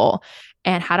cool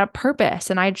and had a purpose.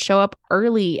 And I'd show up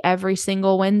early every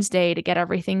single Wednesday to get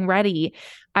everything ready.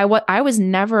 I was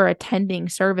never attending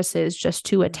services just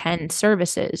to attend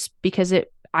services because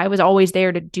I was always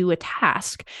there to do a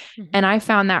task. And I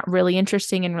found that really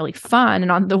interesting and really fun.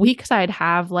 And on the weeks I'd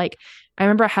have like, I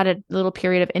remember I had a little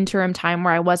period of interim time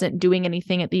where I wasn't doing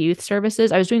anything at the youth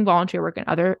services. I was doing volunteer work in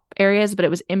other areas, but it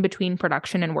was in between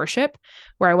production and worship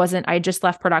where I just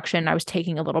left production. I was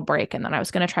taking a little break and then I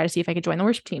was going to try to see if I could join the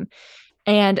worship team.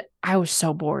 And I was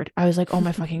so bored. I was like, oh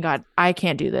my fucking God, I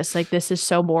can't do this. Like, this is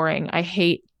so boring. I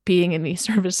hate being in these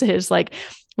services. Like,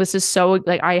 this is so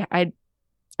like,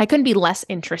 I couldn't be less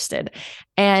interested.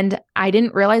 And I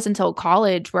didn't realize until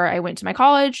college, where I went to my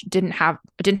college, didn't have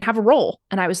a role.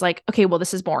 And I was like, okay, well,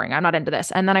 this is boring. I'm not into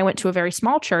this. And then I went to a very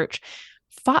small church,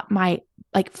 fought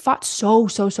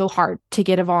so hard to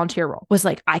get a volunteer role. Was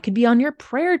like, I could be on your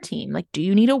prayer team. Like, do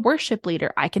you need a worship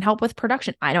leader? I can help with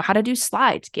production. I know how to do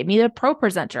slides. Give me the pro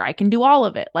presenter. I can do all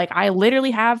of it. Like, I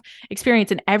literally have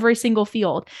experience in every single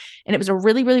field. And it was a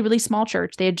really, really, really small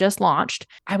church. They had just launched.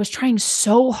 I was trying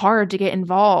so hard to get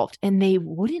involved and they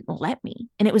wouldn't let me.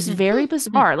 And it was very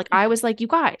bizarre. Like, I was like, you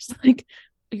guys, like,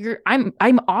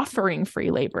 I'm offering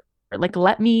free labor. Like,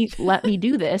 let me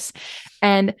do this.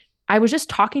 And I was just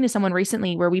talking to someone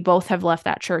recently where we both have left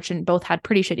that church and both had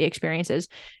pretty shitty experiences.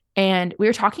 And we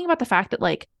were talking about the fact that,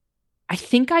 like, I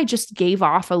think I just gave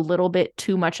off a little bit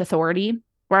too much authority,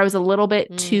 where I was a little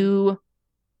bit too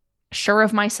sure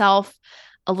of myself,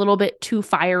 a little bit too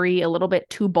fiery, a little bit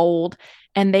too bold.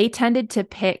 And they tended to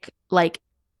pick like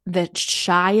the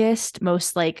shyest,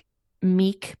 most like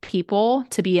meek people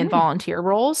to be in volunteer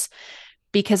roles,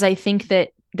 because I think that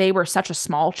they were such a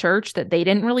small church that they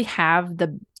didn't really have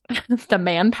the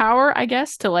manpower, I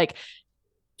guess, to like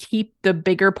keep the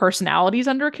bigger personalities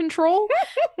under control.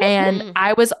 And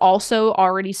I was also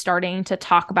already starting to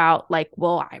talk about like,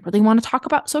 well, I really want to talk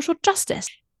about social justice.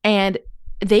 And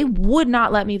they would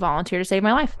not let me volunteer to save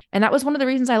my life. And that was one of the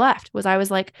reasons I left. I was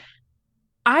like,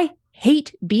 I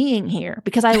hate being here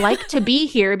because I like to be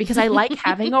here because I like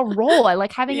having a role. I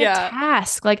like having a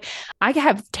task. Like, I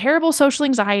have terrible social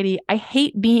anxiety. I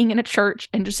hate being in a church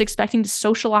and just expecting to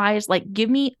socialize. Like, give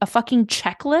me a fucking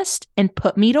checklist and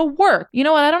put me to work. You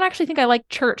know what? I don't actually think I like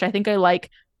church. I think I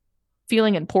like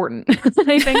feeling important.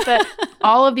 I think that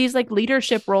all of these like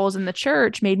leadership roles in the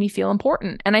church made me feel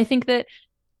important. And I think that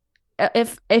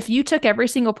if you took every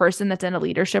single person that's in a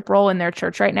leadership role in their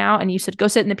church right now and you said, go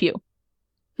sit in the pew,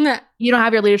 you don't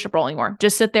have your leadership role anymore.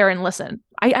 Just sit there and listen.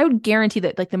 I would guarantee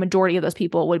that like the majority of those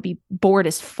people would be bored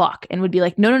as fuck and would be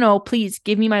like, no, please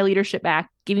give me my leadership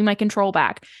back. Give me my control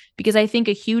back. Because I think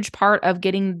a huge part of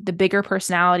getting the bigger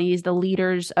personalities, the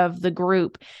leaders of the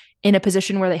group in a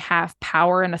position where they have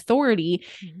power and authority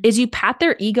is you pat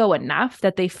their ego enough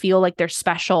that they feel like they're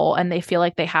special and they feel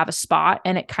like they have a spot.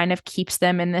 And it kind of keeps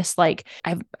them in this, like,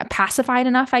 I'm pacified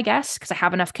enough, I guess, because I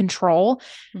have enough control.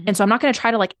 And so I'm not going to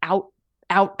try to like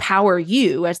outpower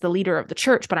you as the leader of the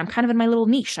church, but I'm kind of in my little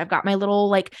niche. I've got my little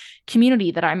like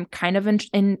community that I'm kind of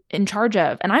in charge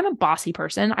of. And I'm a bossy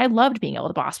person. I loved being able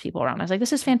to boss people around. I was like,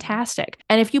 this is fantastic.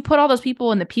 And if you put all those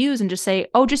people in the pews and just say,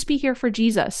 oh, just be here for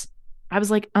Jesus, I was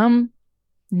like,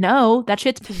 no, that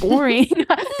shit's boring.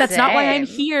 That's not why I'm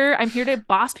here. I'm here to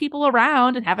boss people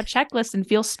around and have a checklist and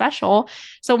feel special.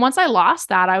 So once I lost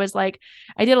that, I was like,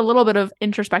 I did a little bit of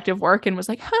introspective work and was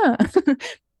like,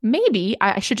 maybe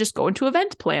I should just go into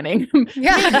event planning.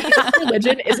 Maybe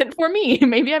religion isn't for me.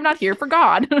 Maybe I'm not here for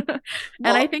God. And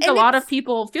I think a lot of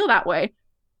people feel that way.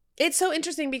 It's so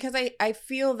interesting because I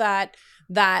feel that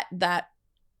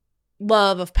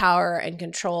love of power and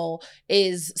control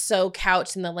is so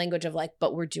couched in the language of like,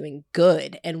 but we're doing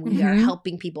good and we are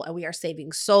helping people and we are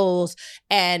saving souls.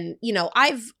 And, you know,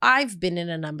 I've been in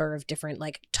a number of different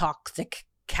like toxic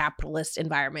capitalist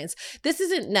environments. This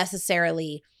isn't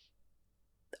necessarily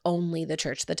only the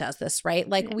church that does this, right?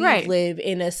 Like, we live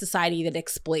in a society that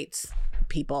exploits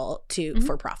people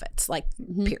for profits, like,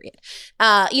 period.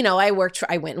 You know, I went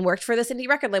and worked for this indie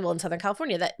record label in Southern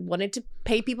California that wanted to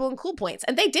pay people in cool points,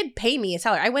 and they did pay me a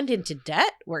salary. I went into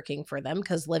debt working for them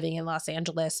because living in Los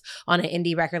Angeles on an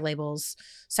indie record label's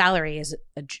salary is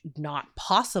not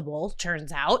possible,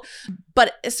 turns out.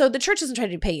 But so the church doesn't try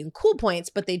to pay you in cool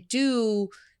points, but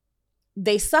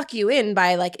they suck you in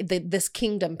by like this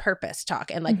kingdom purpose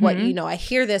talk. And like what, you know, I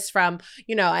hear this from,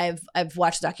 you know, I've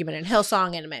watched the documentary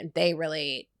Hillsong and they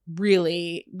really,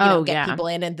 you know, get people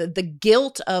in, and the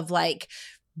guilt of like,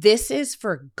 this is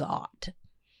for God.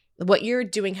 What you're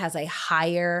doing has a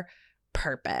higher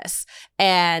purpose.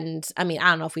 And I mean, I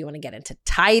don't know if we want to get into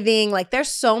tithing. Like, there's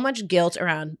so much guilt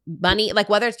around money, like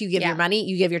whether it's you give your money,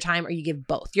 you give your time, or you give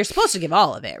both. You're supposed to give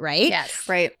all of it, right? Yes.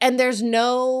 Right. And there's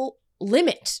no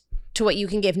limit to what you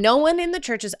can give. No one in the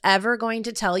church is ever going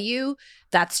to tell you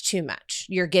that's too much.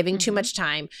 You're giving too much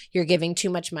time. You're giving too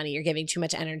much money. You're giving too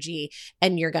much energy,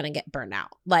 and you're going to get burnt out.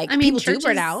 Like, I mean, people do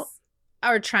burn out.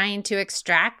 Are trying to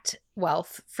extract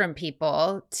wealth from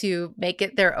people to make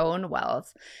it their own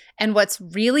wealth. And what's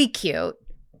really cute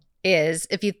is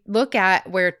if you look at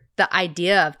where the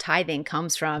idea of tithing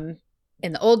comes from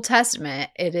in the Old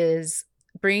Testament, it is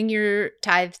bring your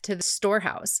tithe to the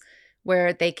storehouse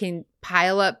where they can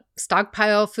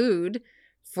stockpile food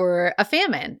for a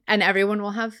famine, and everyone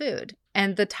will have food.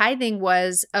 And the tithing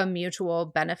was a mutual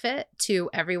benefit to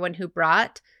everyone who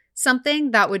brought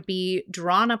something that would be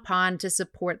drawn upon to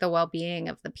support the well-being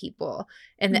of the people.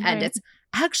 In the end, it's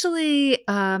actually,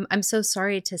 I'm so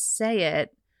sorry to say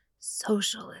it,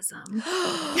 socialism.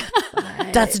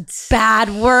 That's bad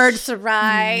word,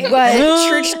 Sarai. But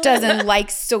church doesn't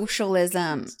like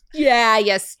socialism. Yeah,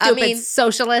 yes, stupid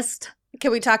socialist.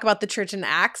 Can we talk about the church in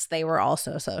Acts? They were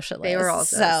also socialists. They were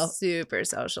also super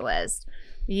socialist.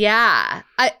 Yeah.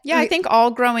 I think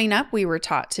all growing up, we were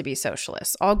taught to be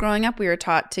socialists. All growing up, we were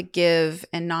taught to give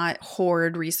and not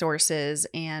hoard resources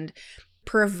and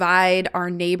provide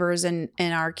our neighbors and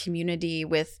our community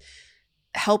with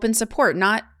help and support,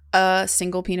 not a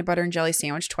single peanut butter and jelly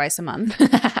sandwich twice a month.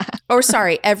 Or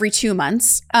sorry, every 2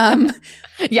 months. Not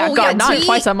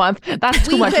twice a month. That's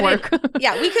too much work.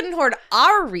 We couldn't hoard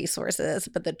our resources,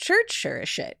 but the church sure as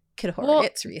shit could hoard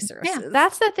its resources. Yeah,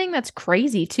 that's the thing that's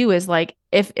crazy too, is like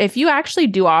if you actually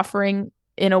do offering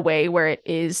in a way where it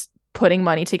is putting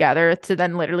money together to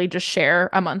then literally just share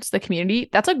amongst the community,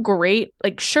 that's a great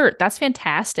shirt. That's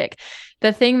fantastic.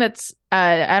 The thing that's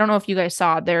I don't know if you guys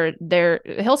saw their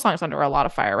Hillsong's under a lot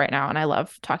of fire right now, and I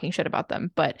love talking shit about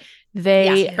them, but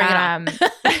they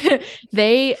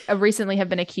they recently have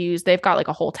been accused. They've got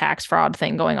a whole tax fraud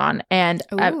thing going on, and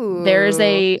there's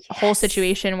a whole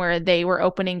situation where they were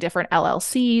opening different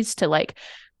LLCs to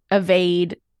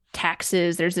evade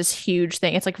taxes. There's this huge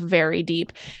thing. It's very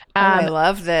deep. I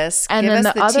love this. And give then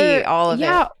us tea, all of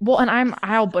it. Well, and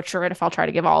I'll butcher it if I'll try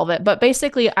to give all of it. But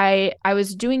basically, I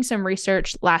was doing some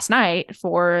research last night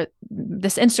for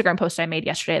this Instagram post I made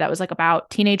yesterday that was about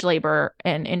teenage labor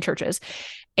in churches.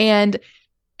 And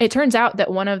it turns out that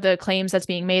one of the claims that's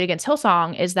being made against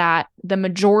Hillsong is that the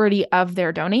majority of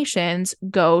their donations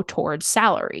go towards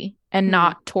salary and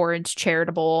not towards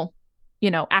charitable,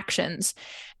 actions.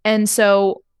 And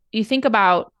so you think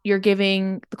about, you're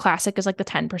giving, the classic is the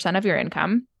 10% of your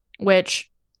income, which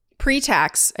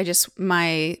pre-tax.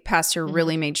 My pastor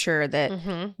really made sure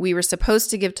that we were supposed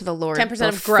to give to the Lord 10%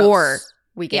 of before gross.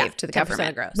 We gave to the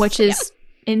government, gross. Which is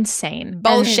insane.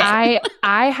 Bullshit. And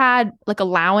I had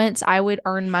allowance. I would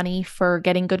earn money for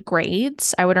getting good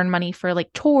grades. I would earn money for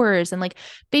tours and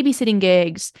babysitting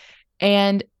gigs.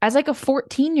 And as a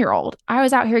 14-year-old, I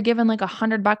was out here giving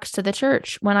 $100 to the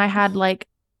church when I had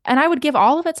and I would give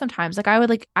all of it sometimes.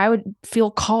 I would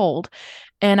feel called.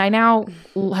 And I now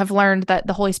have learned that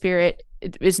the Holy Spirit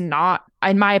is not,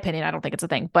 in my opinion, I don't think it's a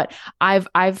thing, but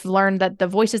I've learned that the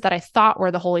voices that I thought were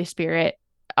the Holy Spirit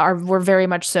were very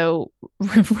much so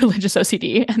religious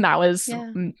OCD. And that was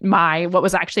what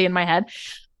was actually in my head.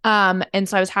 And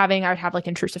so I would have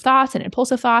intrusive thoughts and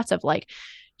impulsive thoughts of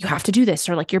you have to do this,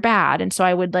 or you're bad. And so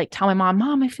I would tell my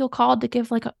mom, I feel called to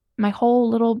give my whole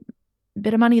little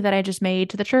bit of money that I just made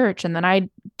to the church, and then I'd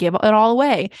give it all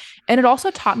away. And it also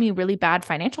taught me really bad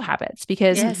financial habits,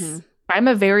 because I'm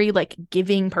a very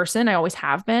giving person. I always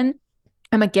have been.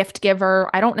 I'm a gift giver.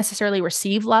 I don't necessarily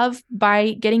receive love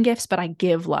by getting gifts, but I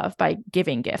give love by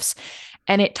giving gifts.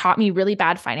 And it taught me really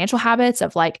bad financial habits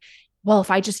of well,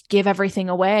 if I just give everything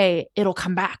away, it'll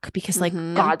come back because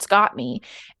God's got me.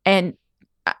 And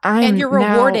you're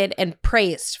rewarded and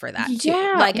praised for that too.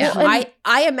 Yeah.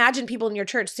 I imagine people in your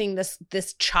church seeing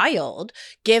this child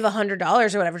give $100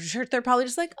 or whatever to church. They're probably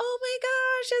just oh my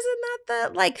gosh, isn't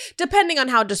that the depending on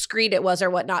how discreet it was or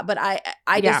whatnot. But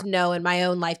I just know in my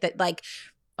own life that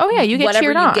you get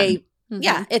cheered on. Gave,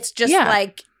 it's just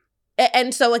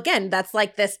and so again, that's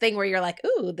this thing where you're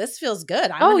ooh, this feels good.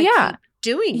 I'm gonna keep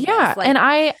doing this. And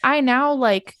I now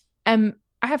am.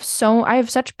 I have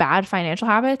such bad financial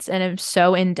habits, and I'm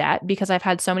so in debt because I've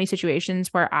had so many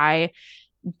situations where I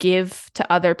give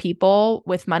to other people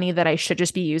with money that I should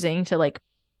just be using to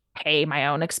pay my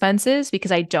own expenses,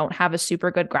 because I don't have a super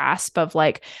good grasp of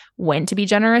when to be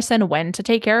generous and when to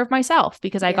take care of myself,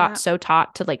 because I got so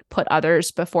taught to put others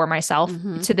before myself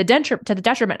to the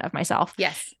detriment of myself.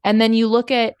 Yes. And then you look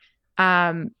at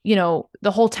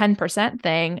the whole 10%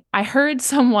 thing. I heard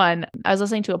I was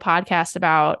listening to a podcast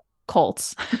about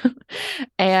cults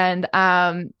and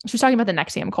she was talking about the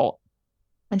NXIVM cult,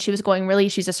 and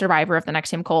she's a survivor of the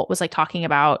NXIVM cult, was like talking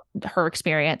about her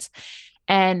experience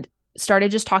and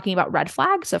started just talking about red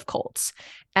flags of cults.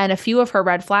 And a few of her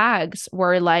red flags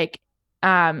were like,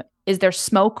 is there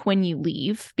smoke when you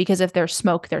leave? Because if there's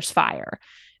smoke, there's fire.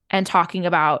 And talking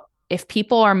about if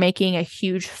people are making a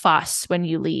huge fuss when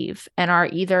you leave and are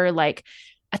either like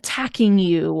attacking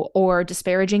you or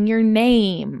disparaging your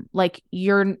name, like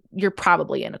you're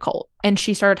probably in a cult. And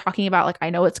she started talking about like, I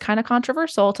know it's kind of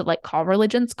controversial to like call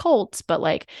religions cults, but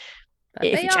like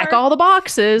if you check all the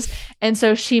boxes. And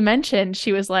so she mentioned,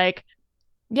 she was like,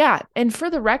 yeah, and for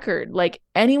the record, like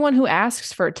anyone who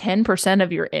asks for 10%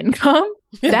 of your income,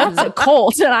 that's a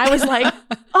cult. And I was like,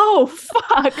 oh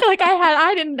fuck. Like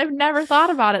I've never thought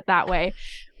about it that way.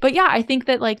 But yeah, I think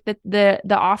that like the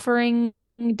offering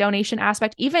donation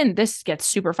aspect, even this gets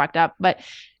super fucked up, but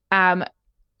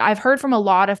I've heard from a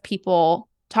lot of people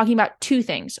talking about two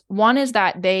things. One is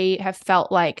that they have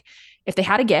felt like if they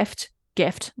had a gift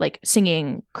like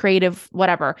singing, creative,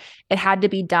 whatever, it had to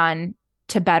be done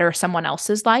to better someone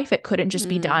else's life. It couldn't just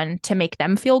be done to make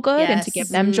them feel good and to give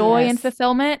them joy and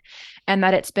fulfillment. And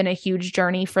that it's been a huge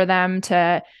journey for them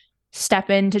to step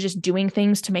into just doing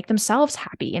things to make themselves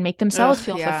happy and make themselves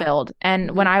feel fulfilled.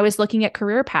 And when I was looking at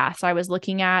career paths, I was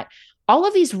looking at all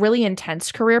of these really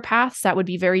intense career paths that would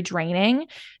be very draining.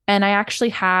 And I actually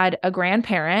had a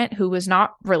grandparent who was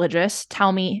not religious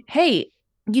tell me, hey,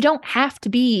 you don't have to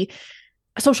be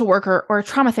a social worker or a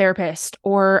trauma therapist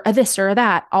or a this or a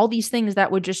that, all these things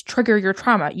that would just trigger your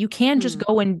trauma. You can just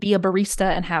go and be a barista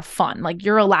and have fun. Like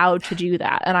you're allowed to do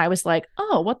that. And I was like,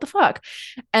 oh, what the fuck?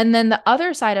 And then the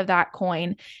other side of that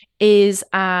coin is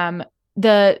you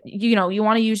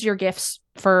want to use your gifts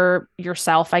for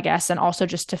yourself, I guess, and also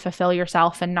just to fulfill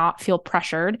yourself and not feel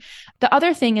pressured. The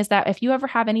other thing is that if you ever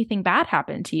have anything bad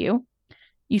happen to you,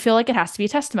 you feel like it has to be a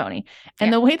testimony.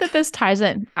 And the way that this ties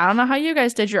in, I don't know how you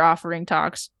guys did your offering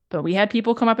talks, but we had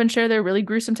people come up and share their really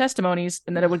gruesome testimonies,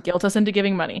 and then it would guilt us into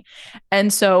giving money.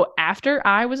 And so after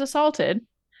I was assaulted,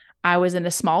 I was in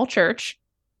a small church,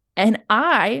 and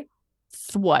 4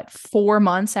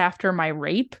 months after my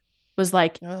rape was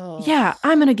like, yeah,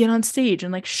 I'm going to get on stage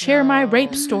and like share my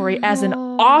rape story as an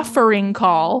offering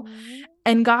call,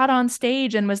 and got on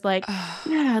stage and was like,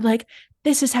 yeah, like,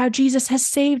 this is how Jesus has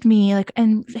saved me, like,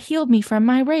 and healed me from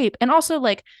my rape. And also,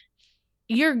 like,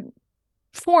 you're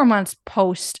 4 months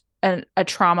post a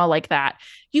trauma like that,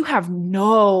 you have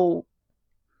no,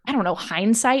 I don't know,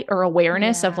 hindsight or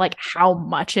awareness of like how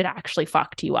much it actually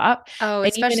fucked you up. Oh,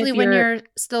 and especially when you're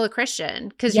still a Christian,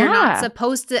 because you're not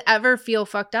supposed to ever feel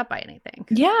fucked up by anything.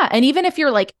 Yeah. And even if you're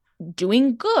like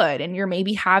doing good and you're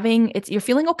maybe you're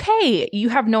feeling okay, you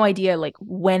have no idea like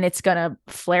when it's gonna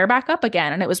flare back up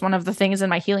again. And it was one of the things in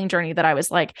my healing journey that I was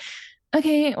like,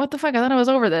 okay, what the fuck? I thought I was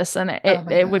over this. And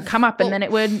it would come up and then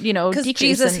it would, decrease.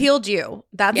 Jesus healed you.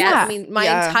 That's my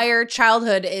entire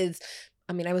childhood is,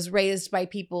 I was raised by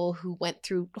people who went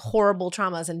through horrible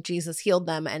traumas and Jesus healed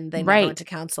them, and they never went to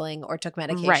counseling or took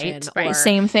medication. Right.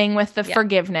 Same thing with the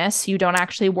forgiveness. You don't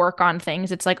actually work on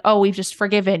things. It's like, oh, we've just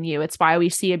forgiven you. It's why we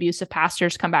see abusive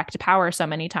pastors come back to power so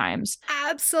many times.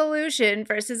 Absolution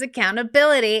versus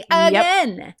accountability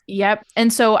again. Yep.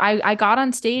 And so I got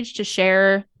on stage to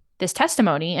share this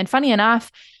testimony. And funny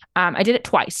enough, I did it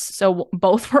twice. So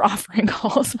both were offering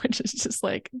calls, which is just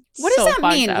like, what does that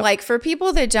mean? Up. Like for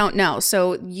people that don't know,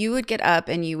 so you would get up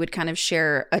and you would kind of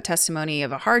share a testimony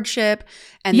of a hardship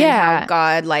and then how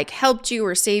God like helped you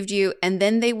or saved you. And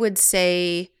then they would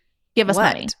say, give us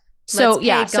money. So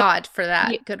let's pay God for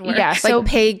that. Good work. Yeah. So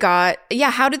pay God.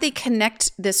 Yeah. How do they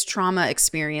connect this trauma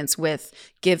experience with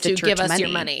give the church give us money? Your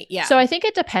money? Yeah. So I think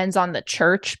it depends on the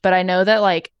church, but I know that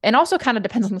like, and also kind of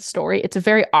depends on the story. It's a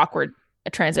very awkward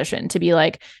transition to be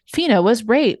like, Fina was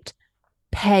raped,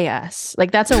 pay us. Like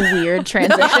that's a weird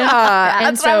transition. And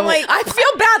that's so I'm like, I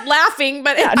feel bad laughing,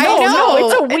 but I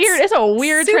know it's a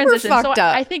weird transition. So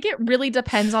I think it really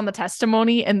depends on the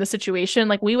testimony and the situation.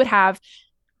 Like we would have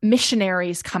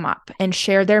missionaries come up and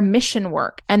share their mission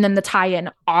work, and then the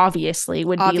tie-in obviously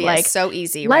would be like so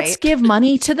easy, let's give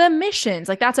money to the missions.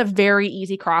 Like that's a very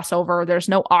easy crossover. There's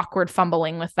no awkward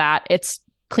fumbling with that. It's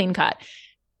clean cut.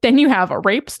 Then you have a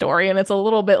rape story and it's a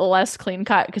little bit less clean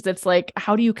cut because it's like,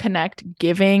 how do you connect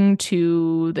giving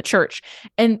to the church?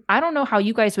 And I don't know how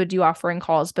you guys would do offering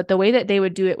calls, but the way that they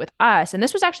would do it with us, and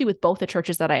this was actually with both the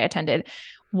churches that I attended,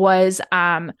 was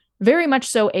very much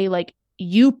so a like,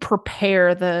 you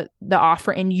prepare the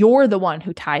offer and you're the one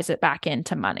who ties it back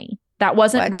into money. That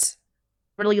wasn't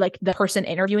really like the person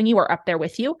interviewing you or up there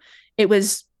with you. It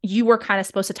was, you were kind of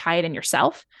supposed to tie it in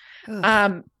yourself.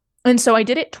 And so I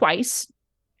did it twice.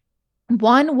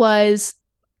 One was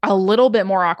a little bit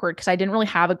more awkward because I didn't really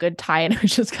have a good tie. And it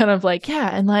was just kind of like,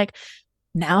 yeah. And like,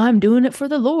 now I'm doing it for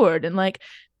the Lord. And like,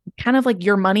 kind of like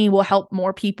your money will help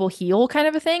more people heal kind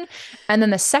of a thing. And then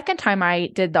the second time I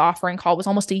did the offering call was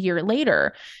almost a year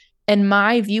later. And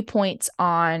my viewpoints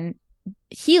on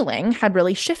healing had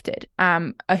really shifted.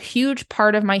 A huge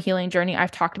part of my healing journey,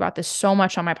 I've talked about this so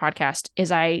much on my podcast,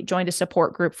 is I joined a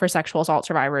support group for sexual assault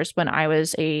survivors when I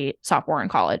was a sophomore in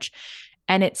college.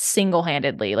 And it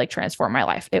single-handedly like transformed my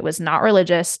life. It was not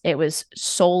religious. It was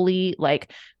solely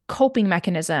like coping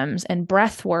mechanisms and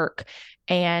breath work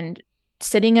and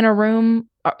sitting in a room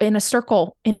in a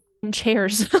circle in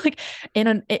chairs, like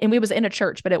and we was in a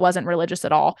church, but it wasn't religious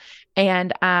at all.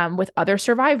 And with other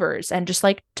survivors and just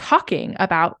like talking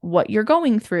about what you're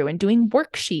going through and doing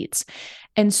worksheets.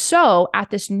 And so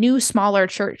at this new smaller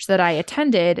church that I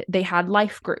attended, they had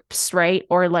life groups, right?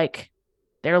 Or like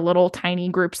their little tiny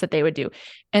groups that they would do.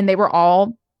 And they were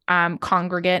all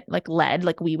congregate, like led,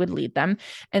 like we would lead them.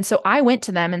 And so I went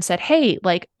to them and said, hey,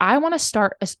 like I want to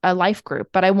start a life group,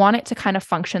 but I want it to kind of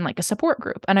function like a support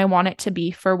group. And I want it to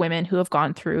be for women who have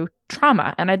gone through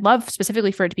trauma. And I'd love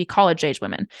specifically for it to be college age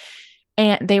women.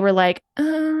 And they were like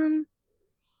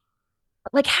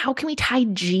how can we tie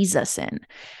Jesus in?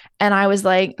 And I was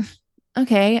like,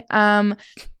 okay,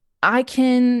 I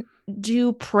can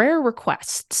do prayer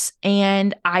requests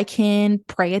and I can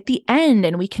pray at the end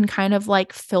and we can kind of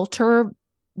like filter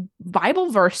Bible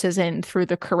verses in through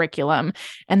the curriculum.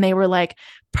 And they were like,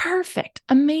 perfect,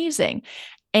 amazing.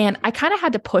 And I kind of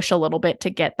had to push a little bit to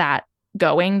get that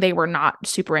going. They were not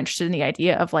super interested in the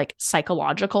idea of like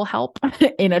psychological help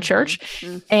in a church.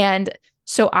 Mm-hmm. And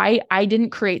so I didn't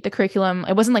create the curriculum.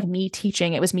 It wasn't like me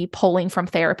teaching. It was me pulling from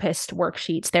therapist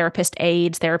worksheets, therapist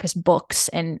aids, therapist books,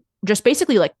 and just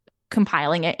basically like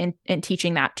compiling it and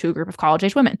teaching that to a group of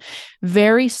college-age women.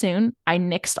 Very soon, I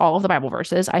nixed all of the Bible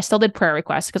verses. I still did prayer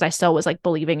requests because I still was like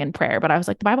believing in prayer, but I was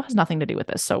like, the Bible has nothing to do with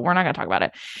this, so we're not going to talk about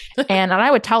it. And I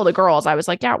would tell the girls, I was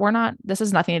like, yeah, this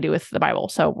has nothing to do with the Bible,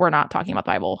 so we're not talking about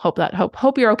the Bible.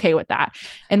 Hope you're okay with that.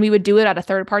 And we would do it at a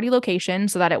third-party location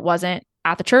so that it wasn't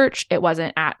at the church, it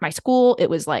wasn't at my school, it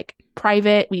was like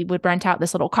private. We would rent out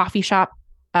this little coffee shop,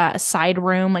 side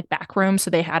room, like back room, so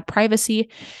they had privacy.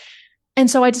 And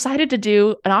so I decided to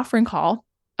do an offering call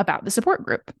about the support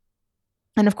group.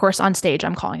 And of course, on stage,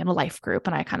 I'm calling it a life group.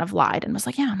 And I kind of lied and was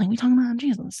like, yeah, I'm like, we talking about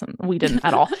Jesus. And we didn't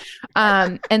at all.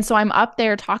 And so I'm up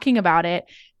there talking about it.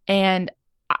 And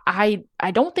I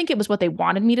don't think it was what they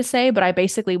wanted me to say, but I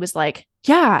basically was like,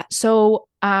 yeah, so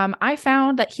I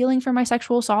found that healing from my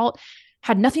sexual assault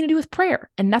had nothing to do with prayer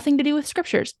and nothing to do with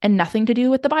scriptures and nothing to do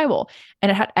with the Bible.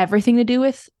 And it had everything to do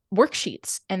with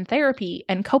worksheets and therapy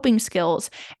and coping skills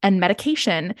and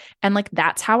medication. And like,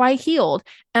 that's how I healed.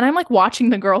 And I'm like watching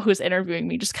the girl who's interviewing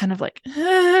me just kind of like,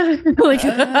 like,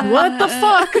 what the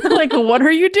fuck? Like, what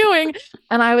are you doing?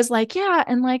 And I was like, yeah.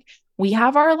 And like, we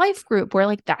have our life group where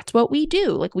like, that's what we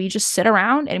do. Like, we just sit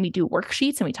around and we do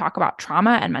worksheets and we talk about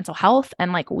trauma and mental health.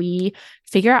 And like, we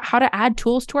figure out how to add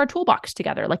tools to our toolbox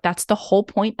together. Like, that's the whole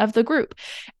point of the group.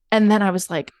 And then I was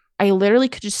like, I literally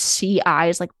could just see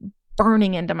eyes like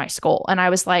burning into my skull. And I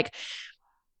was like,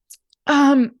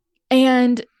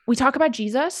 and we talk about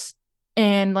Jesus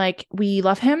and like, we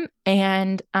love him.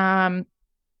 And,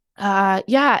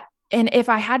 yeah. And if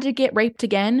I had to get raped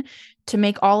again to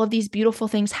make all of these beautiful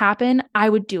things happen, I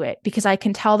would do it because I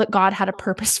can tell that God had a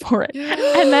purpose for it.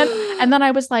 And then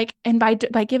I was like, and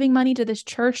by giving money to this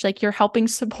church, like you're helping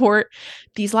support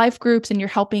these life groups and you're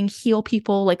helping heal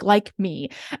people like me.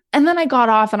 And then I got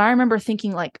off and I remember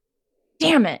thinking like,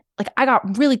 damn it. Like I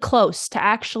got really close to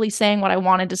actually saying what I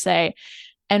wanted to say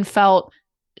and felt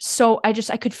so I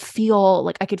could feel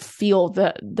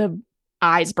the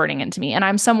eyes burning into me. And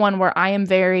I'm someone where I am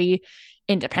very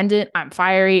independent. I'm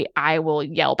fiery. I will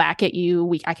yell back at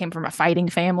you. I came from a fighting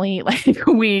family.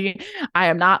 I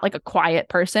am not like a quiet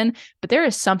person, but there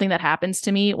is something that happens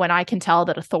to me when I can tell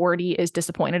that authority is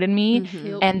disappointed in me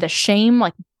and the shame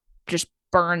like just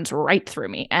burns right through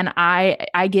me. And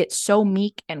I get so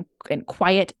meek and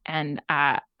quiet. And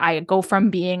I go from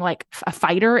being like a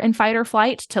fighter in fight or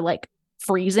flight to like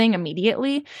freezing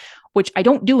immediately, which I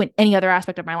don't do in any other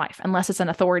aspect of my life, unless it's an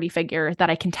authority figure that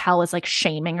I can tell is like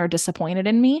shaming or disappointed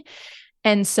in me.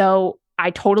 And so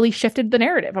I totally shifted the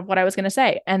narrative of what I was going to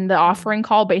say. And the offering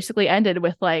call basically ended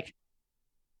with like,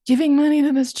 giving money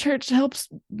to this church helps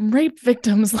rape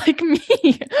victims like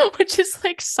me, which is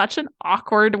like such an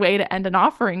awkward way to end an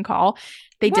offering call.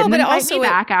 They didn't invite me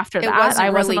back after that. I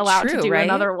wasn't allowed to do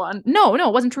another one. No,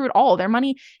 it wasn't true at all. Their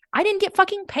money, I didn't get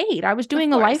fucking paid. I was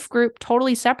doing a life group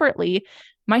totally separately.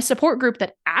 My support group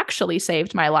that actually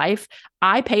saved my life,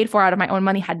 I paid for out of my own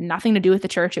money, had nothing to do with the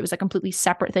church. It was a completely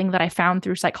separate thing that I found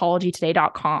through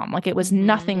psychologytoday.com. Like it was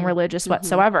nothing religious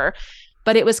whatsoever.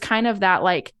 But it was kind of that,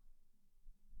 like,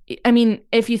 I mean,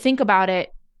 if you think about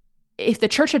it, if the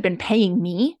church had been paying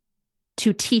me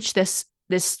to teach this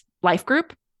life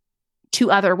group to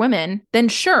other women, then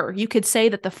sure, you could say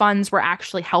that the funds were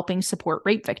actually helping support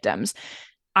rape victims.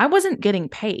 I wasn't getting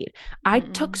paid. I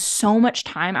took so much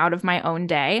time out of my own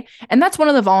day. And that's one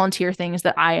of the volunteer things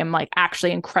that I am like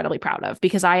actually incredibly proud of,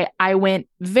 because I went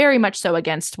very much so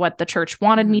against what the church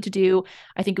wanted me to do.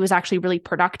 I think it was actually really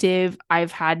productive.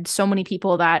 I've had so many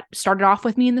people that started off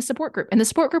with me in the support group, and the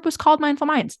support group was called Mindful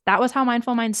Minds. That was how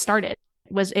Mindful Minds started.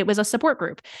 It was a support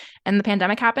group, and the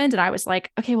pandemic happened, and I was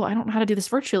like, okay, well, I don't know how to do this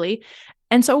virtually.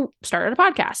 And so started a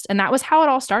podcast. And that was how it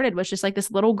all started, was just like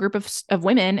this little group of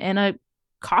women in a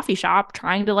coffee shop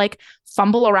trying to like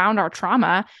fumble around our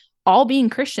trauma, all being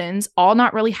Christians, all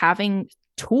not really having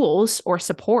tools or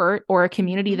support or a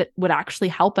community that would actually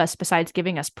help us besides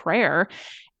giving us prayer.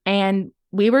 And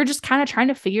we were just kind of trying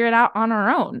to figure it out on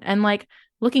our own. And like,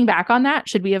 looking back on that,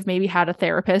 should we have maybe had a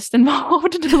therapist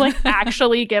involved to like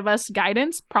actually give us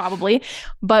guidance? Probably.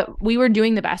 But we were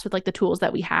doing the best with like the tools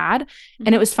that we had.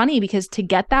 And it was funny because to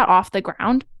get that off the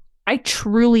ground, I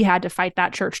truly had to fight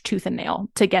that church tooth and nail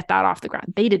to get that off the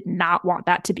ground. They did not want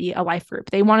that to be a life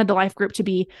group. They wanted the life group to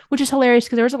be, which is hilarious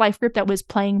because there was a life group that was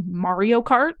playing Mario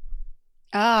Kart.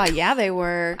 Oh, yeah, they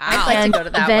were. Wow. I'd like to go to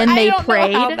that then one. they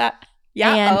prayed.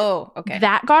 Yeah. And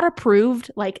that got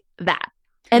approved like that.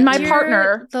 And my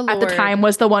partner at the time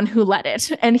was the one who led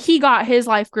it. And he got his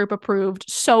life group approved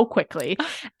so quickly.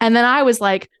 And then I was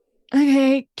like,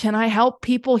 okay, can I help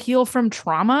people heal from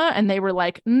trauma? And they were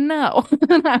like, no.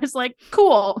 And I was like,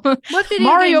 cool. What video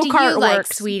Mario game do Kart you like,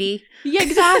 works, sweetie? Yeah,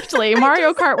 exactly.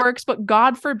 Mario Kart works, but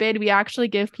God forbid we actually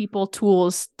give people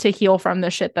tools to heal from the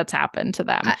shit that's happened to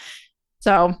them.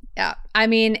 So yeah, I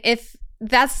mean,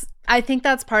 I think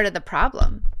that's part of the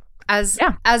problem. As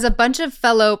a bunch of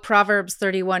fellow Proverbs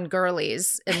 31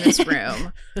 girlies in this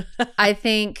room, I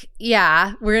think,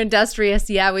 yeah, we're industrious.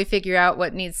 Yeah, we figure out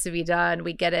what needs to be done.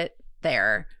 We get it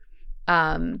there.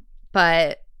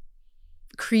 But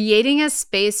creating a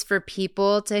space for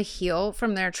people to heal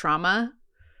from their trauma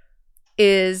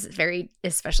is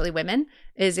especially women,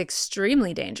 is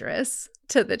extremely dangerous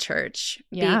to the church.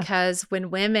 Yeah. Because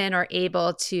when women are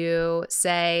able to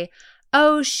say,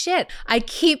 oh shit, I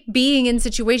keep being in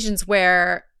situations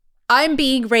where I'm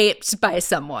being raped by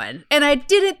someone. And I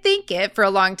didn't think it for a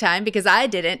long time because I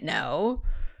didn't know.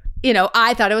 You know,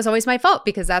 I thought it was always my fault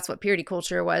because that's what purity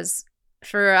culture was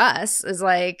for us, is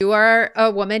like, you are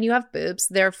a woman, you have boobs,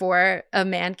 therefore a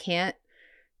man can't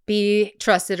be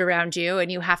trusted around you, and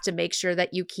you have to make sure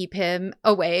that you keep him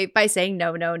away by saying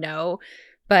no, no, no.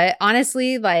 But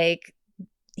honestly, like,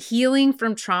 healing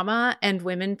from trauma and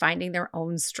women finding their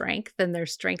own strength and their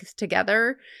strength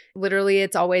together, literally,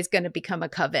 it's always going to become a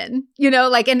coven, you know,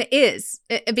 like, and it is,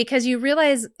 because you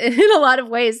realize in a lot of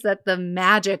ways that the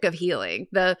magic of healing,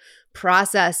 the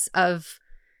process of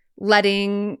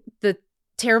letting the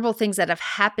terrible things that have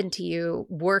happened to you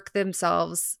work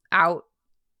themselves out,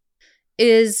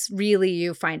 is really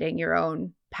you finding your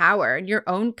own power and your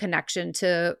own connection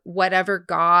to whatever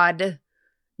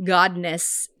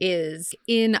Godness is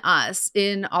in us,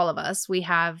 in all of us. We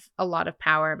have a lot of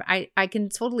power. I can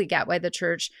totally get why the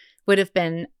church would have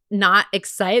been not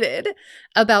excited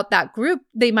about that group.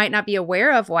 They might not be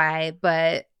aware of why,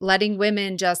 but letting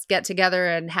women just get together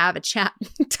and have a chat,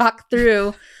 talk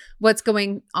through what's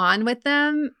going on with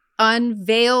them,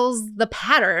 unveils the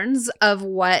patterns of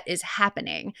what is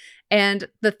happening. And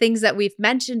the things that we've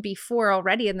mentioned before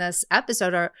already in this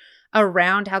episode are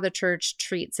around how the church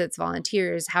treats its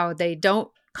volunteers, how they don't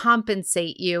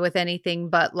compensate you with anything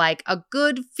but like a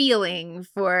good feeling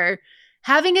for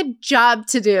having a job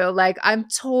to do. Like, I'm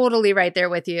totally right there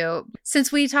with you.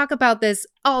 Since we talk about this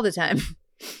all the time,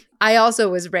 I also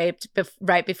was raped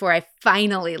right before I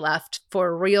finally left,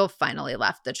 for real, finally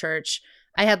left the church.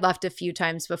 I had left a few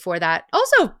times before that,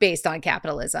 also based on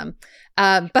capitalism.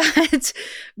 But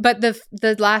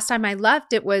the last time I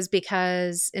left, it was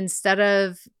because instead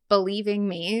of believing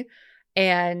me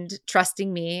and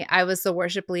trusting me, I was the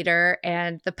worship leader,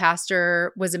 and the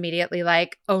pastor was immediately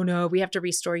like, oh no, we have to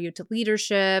restore you to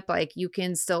leadership. Like, you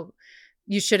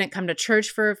shouldn't come to church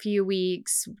for a few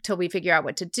weeks till we figure out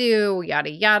what to do, yada,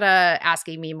 yada,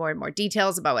 asking me more and more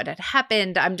details about what had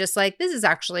happened. I'm just like, this is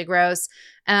actually gross,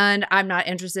 and I'm not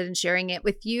interested in sharing it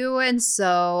with you. And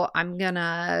so I'm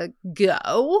gonna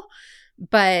go.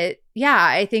 But yeah,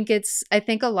 I think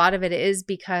a lot of it is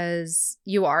because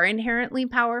you are inherently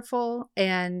powerful,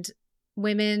 and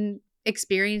women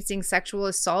experiencing sexual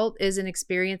assault is an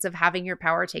experience of having your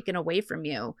power taken away from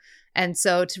you. And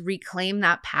so to reclaim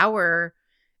that power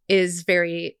is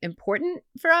very important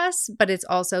for us, but it's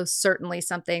also certainly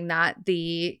something that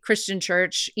the Christian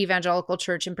church, evangelical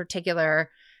church in particular,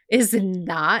 is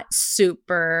not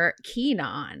super keen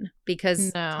on.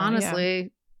 Because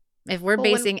honestly, if we're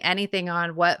basing anything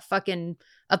on what fucking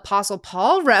Apostle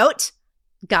Paul wrote,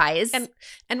 guys.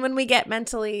 And when we get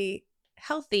mentally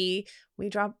healthy, we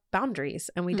draw boundaries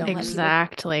and we don't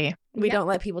don't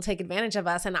let people take advantage of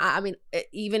us. And I mean,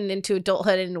 even into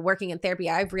adulthood and working in therapy,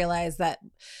 I've realized that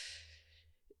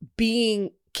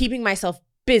keeping myself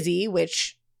busy,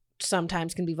 which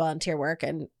sometimes can be volunteer work,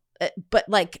 and but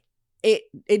like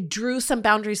it drew some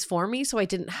boundaries for me, so I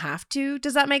didn't have to.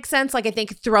 Does that make sense? Like, I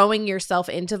think throwing yourself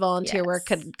into volunteer work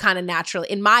could kind of naturally,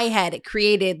 in my head, it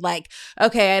created like,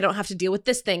 okay, I don't have to deal with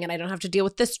this thing, and I don't have to deal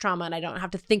with this trauma, and I don't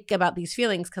have to think about these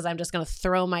feelings because I'm just going to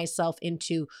throw myself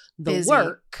into the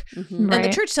work. Mm-hmm. And the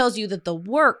church tells you that the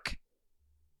work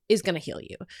is going to heal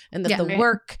you, and that the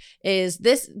work is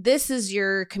this is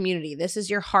your community, this is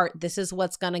your heart, this is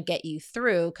what's going to get you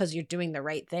through because you're doing the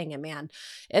right thing. And man,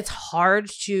 it's hard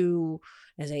to,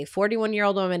 as a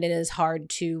 41-year-old woman, it is hard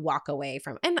to walk away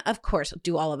from. And of course,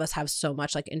 do all of us have so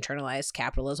much like internalized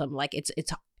capitalism? Like it's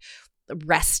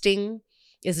resting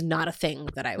is not a thing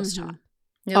that I was taught.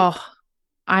 Nope. Oh,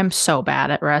 I'm so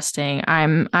bad at resting.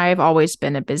 I've always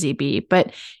been a busy bee,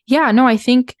 but yeah, no, I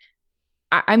think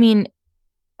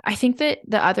that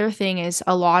the other thing is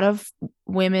a lot of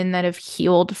women that have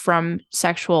healed from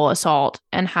sexual assault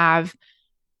and have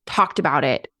talked about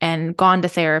it and gone to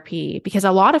therapy, because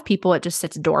a lot of people, it just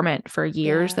sits dormant for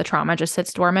years. The trauma just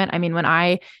sits dormant. I mean, when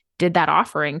I did that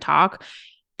offering talk,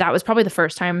 that was probably the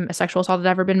first time a sexual assault had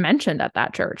ever been mentioned at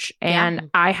that church. And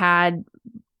I had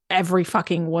every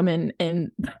fucking woman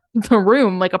in the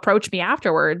room like approach me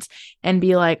afterwards and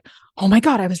be like, oh my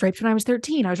God, I was raped when I was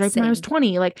 13. I was raped when I was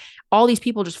 20. Like, all these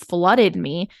people just flooded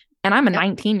me. And I'm a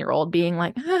 19-year-old being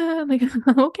like,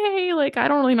 okay, like, I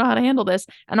don't really know how to handle this.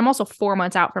 And I'm also 4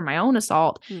 months out from my own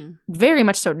assault, very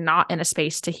much so not in a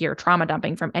space to hear trauma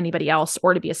dumping from anybody else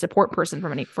or to be a support person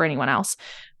for anyone else.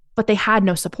 But they had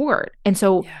no support. And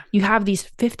so you have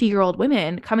these 50-year-old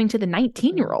women coming to the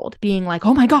 19-year-old being like,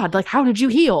 oh my God, like, how did you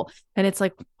heal? And it's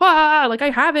like, like,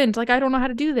 I haven't, like, I don't know how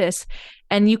to do this.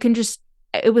 And you can just,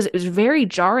 it was very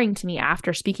jarring to me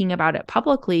after speaking about it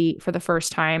publicly for the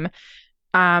first time.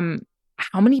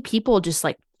 How many people just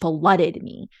like flooded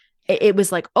me. It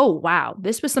was like, oh, wow,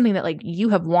 this was something that like you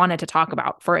have wanted to talk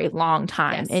about for a long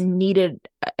time and needed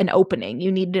an opening.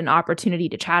 You needed an opportunity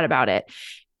to chat about it.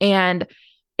 And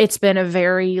it's been a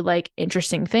very like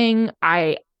interesting thing.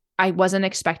 I wasn't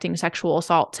expecting sexual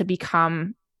assault to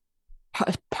become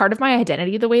part of my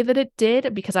identity the way that it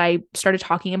did, because I started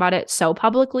talking about it so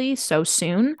publicly so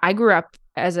soon. I grew up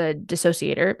as a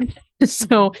dissociator,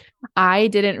 so I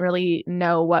didn't really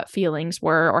know what feelings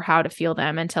were or how to feel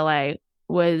them until I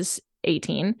was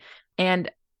 18,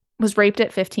 and was raped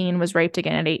at 15, was raped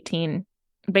again at 18.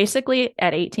 Basically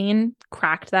at 18,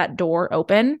 cracked that door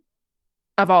open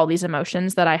of all these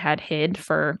emotions that I had hid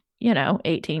for,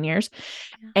 18 years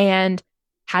and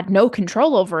had no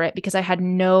control over it because I had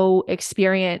no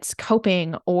experience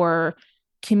coping or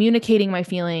communicating my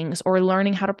feelings or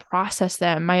learning how to process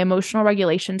them. My emotional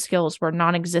regulation skills were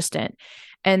non-existent.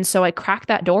 And so I cracked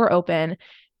that door open,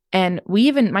 and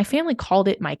my family called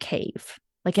it my cave.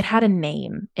 Like, it had a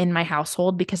name in my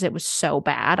household because it was so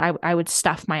bad. I would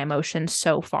stuff my emotions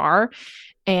so far.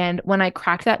 And when I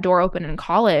cracked that door open in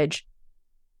college,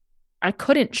 I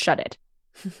couldn't shut it.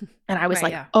 And I was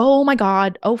oh my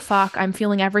God, oh fuck, I'm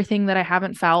feeling everything that I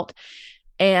haven't felt.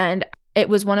 And it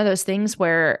was one of those things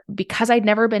where, because I'd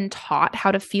never been taught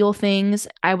how to feel things,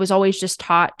 I was always just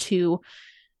taught to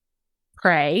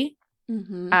pray,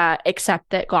 accept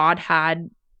that God had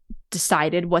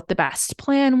decided what the best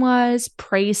plan was,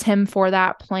 praise him for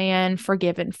that plan,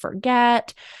 forgive and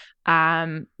forget.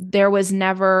 There was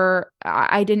never,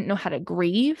 I didn't know how to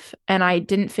grieve, and I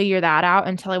didn't figure that out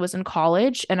until I was in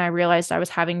college. And I realized I was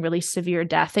having really severe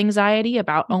death anxiety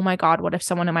about, oh my God, what if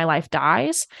someone in my life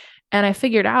dies? And I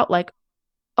figured out like,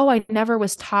 oh, I never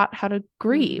was taught how to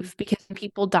grieve, because when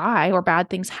people die or bad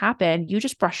things happen, you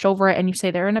just brush over it and you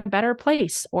say they're in a better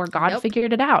place or God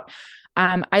figured it out.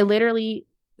 I literally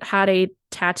had a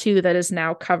tattoo that is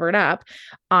now covered up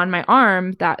on my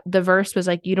arm that the verse was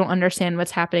like, you don't understand what's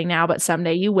happening now, but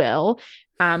someday you will.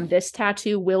 This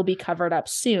tattoo will be covered up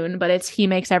soon, but it's, he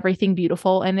makes everything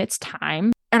beautiful and it's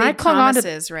time. And Big I clung on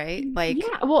to, right? Like,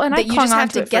 and I clung just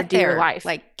have to get there, life.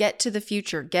 like get to the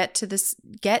future, get to this,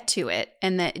 get to it,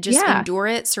 and that just endure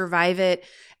it, survive it,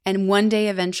 and one day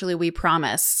eventually we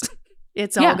promise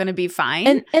it's all going to be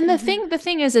fine. And the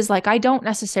thing is like, I don't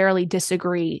necessarily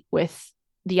disagree with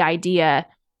the idea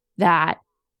that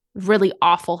really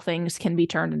awful things can be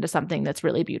turned into something that's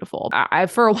really beautiful. I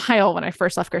for a while, when I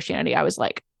first left Christianity, I was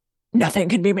like, nothing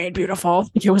can be made beautiful.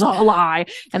 It was all a lie.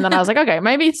 And then I was like, okay,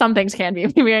 maybe some things can be.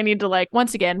 Maybe I need to, like,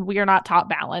 once again, we are not taught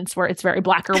balance where it's very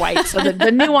black or white. So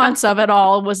the nuance of it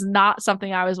all was not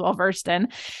something I was well versed in.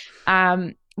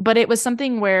 But it was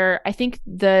something where I think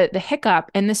the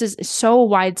hiccup, and this is so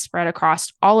widespread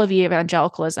across all of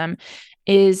evangelicalism,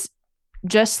 is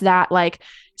just that, like,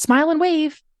 smile and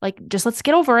wave, like, just let's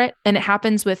get over it. And it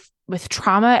happens with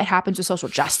trauma. It happens with social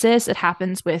justice. It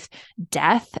happens with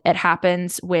death. It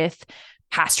happens with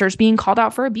pastors being called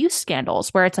out for abuse scandals,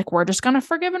 where it's like, we're just going to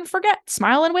forgive and forget,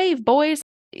 smile and wave, boys.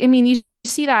 I mean, you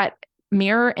see that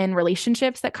mirror in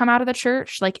relationships that come out of the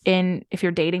church. Like, if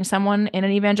you're dating someone in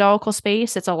an evangelical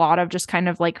space, it's a lot of just kind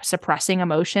of like suppressing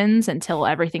emotions until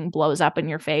everything blows up in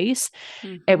your face.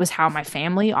 Mm-hmm. It was how my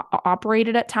family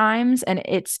operated at times. And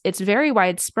it's very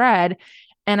widespread.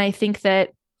 And I think that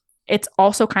it's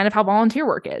also kind of how volunteer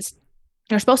work is.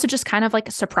 You're supposed to just kind of like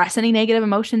suppress any negative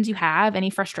emotions you have, any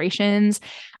frustrations,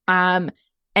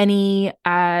 any,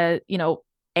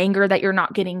 anger that you're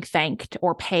not getting thanked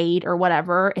or paid or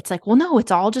whatever. It's like, well, no,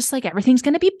 it's all just like, everything's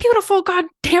going to be beautiful. God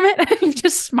damn it.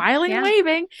 Just smiling and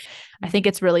waving. I think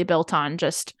it's really built on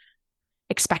just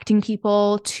expecting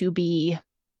people to be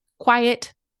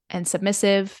quiet and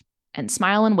submissive and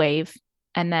smile and wave.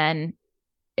 And then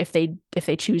if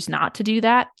they choose not to do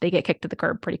that, they get kicked to the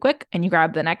curb pretty quick, and you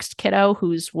grab the next kiddo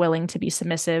who's willing to be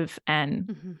submissive,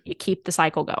 and you keep the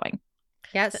cycle going.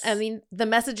 Yes. I mean, the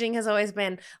messaging has always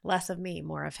been less of me,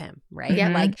 more of him, right? Yeah.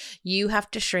 Like, you have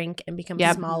to shrink and become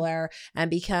smaller and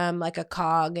become like a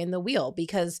cog in the wheel,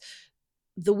 because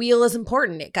the wheel is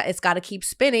important. It's got to keep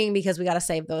spinning because we got to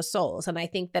save those souls. And I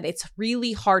think that it's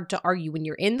really hard to argue when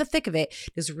you're in the thick of it.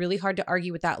 It's really hard to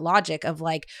argue with that logic of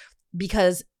like,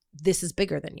 because this is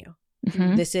bigger than you.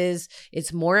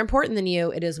 It's more important than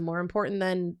you. It is more important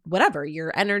than whatever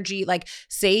your energy, like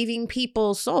saving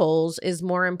people's souls is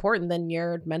more important than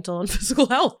your mental and physical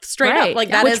health, straight up. Like,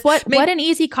 that is what an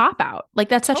easy cop out. Like,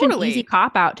 that's such an easy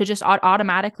cop out to just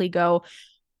automatically go,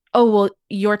 oh, well,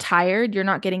 you're tired, you're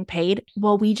not getting paid.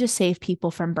 Well, we just save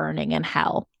people from burning in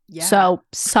hell. Yeah. So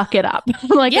suck it up.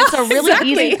 Like, it's a really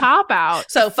easy cop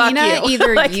out. So fuck Fina, you.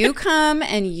 Either like, you come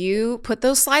and you put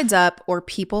those slides up, or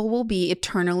people will be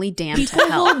eternally damned to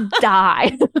hell. Will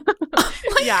die.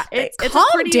 Yeah, it's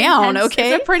calm down,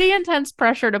 okay? It's a pretty intense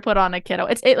pressure to put on a kiddo.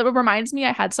 It reminds me,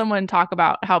 I had someone talk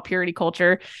about how purity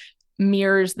culture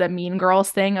mirrors the Mean Girls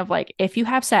thing of like, if you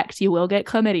have sex, you will get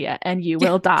chlamydia and you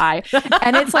will die.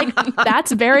 And it's like,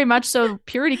 that's very much so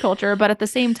purity culture. But at the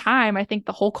same time, I think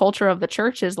the whole culture of the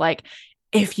church is like,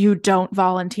 if you don't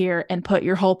volunteer and put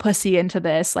your whole pussy into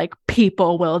this, like,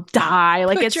 people will die.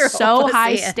 Like, it's so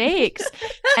high stakes.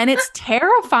 And it's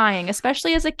terrifying,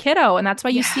 especially as a kiddo. And that's why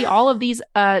you see all of these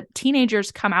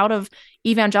teenagers come out of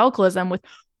evangelicalism with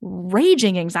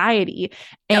raging anxiety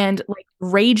and like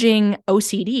raging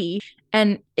OCD.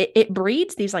 And it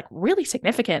breeds these like really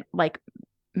significant like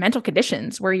mental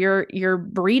conditions where you're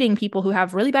breeding people who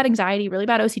have really bad anxiety, really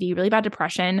bad OCD, really bad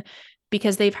depression,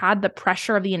 because they've had the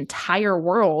pressure of the entire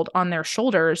world on their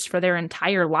shoulders for their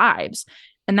entire lives.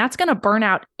 And that's going to burn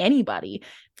out anybody.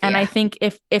 And I think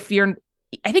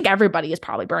I think everybody is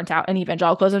probably burnt out in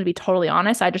evangelicalism, to be totally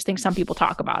honest. I just think some people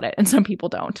talk about it and some people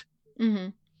don't. Mm-hmm.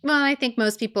 Well, I think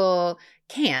most people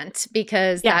can't,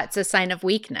 because that's a sign of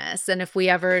weakness. And if we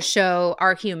ever show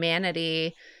our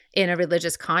humanity in a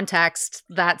religious context,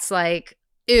 that's like,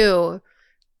 ew,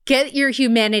 get your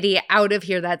humanity out of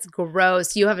here. That's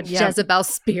gross. You have a Jezebel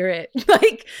spirit.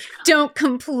 Like, don't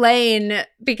complain,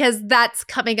 because that's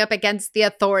coming up against the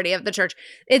authority of the church.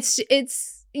 It's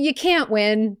you can't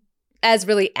win as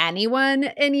really anyone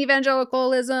in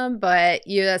evangelicalism, but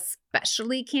you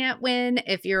especially can't win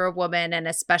if you're a woman, and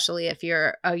especially if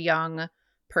you're a young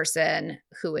person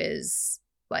who is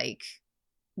like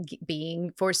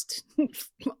being forced,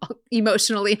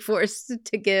 emotionally forced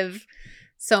to give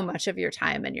so much of your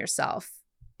time and yourself.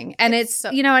 And it's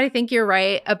I think you're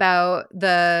right about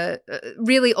the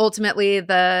really ultimately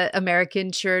the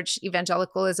American church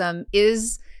evangelicalism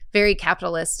is very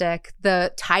capitalistic.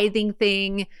 The tithing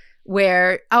thing,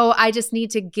 where, I just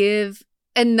need to give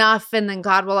enough and then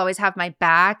God will always have my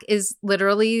back, is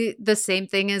literally the same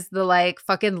thing as the like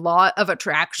fucking law of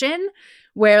attraction,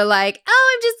 where like,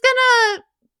 I'm just gonna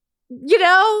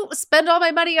spend all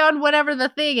my money on whatever the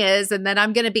thing is, and then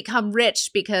I'm going to become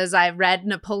rich because I read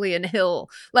Napoleon Hill.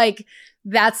 Like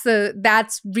that's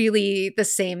really the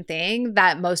same thing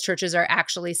that most churches are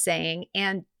actually saying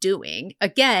and doing.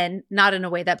 Again, not in a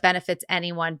way that benefits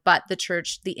anyone but the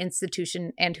church, the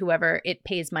institution, and whoever it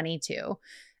pays money to.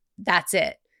 That's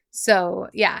it. So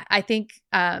yeah, I think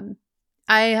I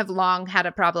have long had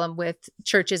a problem with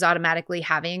churches automatically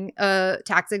having a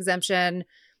tax exemption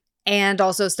and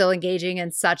also still engaging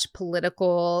in such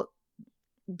political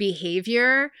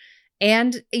behavior.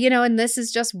 And, and this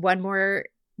is just one more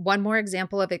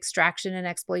example of extraction and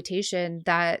exploitation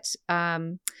that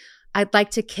I'd like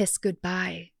to kiss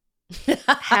goodbye.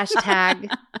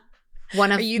 Hashtag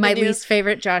one of my least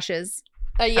favorite Joshes.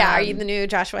 Are you the new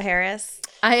Joshua Harris?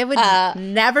 I would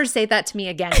never say that to me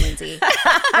again, Lindsay.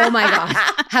 Oh my God.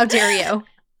 How dare you?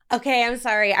 Okay, I'm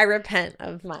sorry. I repent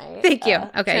of my thank you.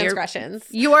 Transgressions.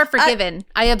 You are forgiven.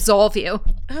 I absolve you.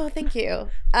 Oh, thank you.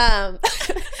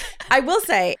 I will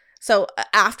say, so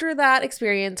after that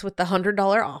experience with the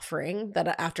 $100 offering,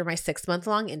 that after my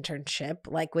 6-month-long internship,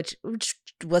 like which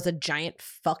was a giant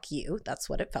fuck you, that's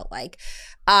what it felt like.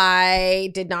 I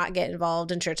did not get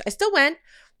involved in church. I still went,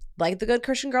 like the good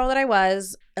Christian girl that I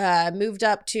was, moved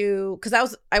up to,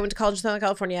 because I went to college in Southern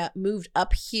California, moved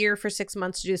up here for 6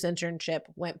 months to do this internship,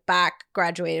 went back,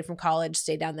 graduated from college,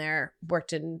 stayed down there,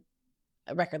 worked in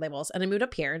record labels, and I moved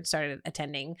up here and started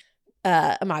attending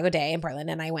Imago Dei in Portland,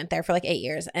 and I went there for like 8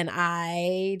 years, and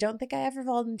I don't think I ever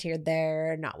volunteered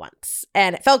there, not once,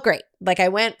 and it felt great. Like I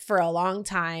went for a long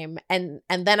time, and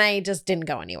then I just didn't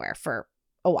go anywhere for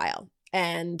a while.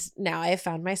 And now I have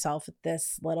found myself at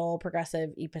this little progressive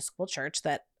Episcopal church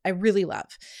that I really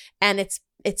love. And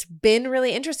it's been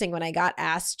really interesting when I got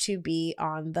asked to be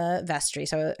on the vestry.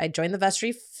 So I joined the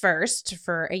vestry first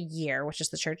for a year, which is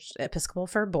the church Episcopal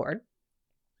for board.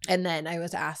 And then I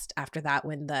was asked after that,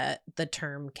 when the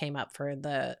term came up for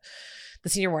the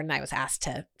senior warden, I was asked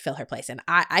to fill her place. And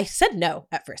I said no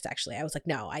at first, actually. I was like,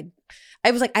 no,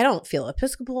 I was like, I don't feel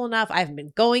Episcopal enough. I haven't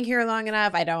been going here long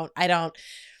enough. I don't.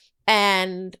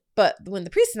 But when the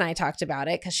priest and I talked about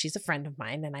it, because she's a friend of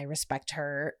mine and I respect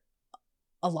her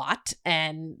a lot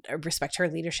and respect her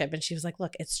leadership. And she was like,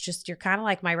 look, it's just, you're kind of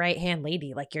like my right hand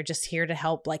lady. Like you're just here to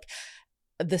help. Like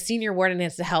the senior warden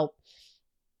is to help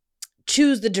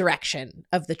choose the direction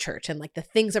of the church and like the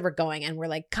things that we're going. And we're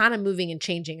like kind of moving and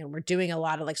changing, and we're doing a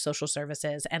lot of like social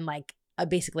services. And like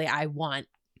basically I want,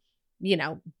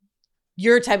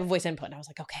 your type of voice input. And I was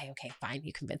like, okay, fine.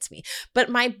 You convinced me. But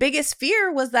my biggest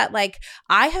fear was that like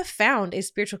I have found a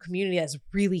spiritual community that's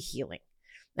really healing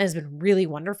and has been really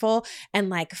wonderful. And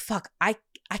like, fuck, I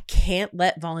can't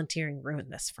let volunteering ruin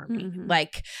this for me. Mm-hmm.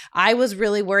 Like I was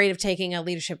really worried of taking a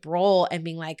leadership role and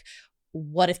being like,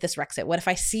 what if this wrecks it? What if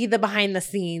I see the behind the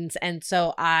scenes? And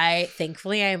so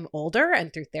thankfully I'm older,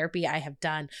 and through therapy, I have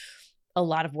done a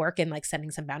lot of work in like setting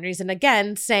some boundaries. And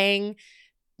again, saying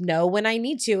no when I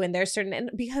need to. And there's certain, and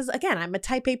because again, I'm a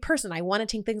type A person, I want to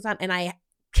take things on, and I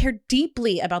care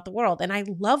deeply about the world. And I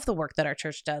love the work that our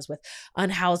church does with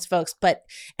unhoused folks.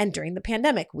 And during the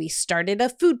pandemic, we started a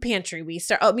food pantry.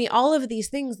 All of these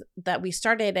things that we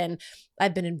started and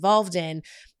I've been involved in.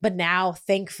 But now,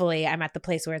 thankfully, I'm at the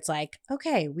place where it's like,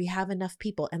 okay, we have enough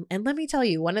people. And let me tell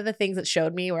you, one of the things that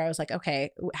showed me where I was like, okay,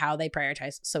 how they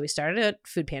prioritize. So we started a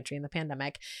food pantry in the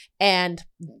pandemic, and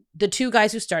the two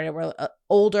guys who started were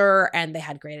older and they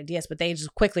had great ideas, but they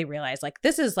just quickly realized like,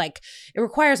 this is like, it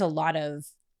requires a lot of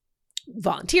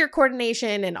volunteer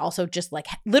coordination and also just like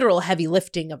literal heavy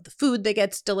lifting of the food that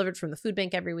gets delivered from the food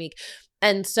bank every week.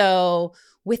 And so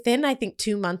within, I think,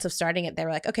 2 months of starting it, they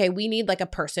were like, okay, we need like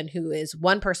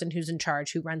one person who's in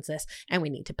charge, who runs this, and we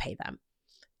need to pay them.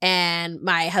 And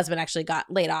my husband actually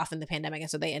got laid off in the pandemic.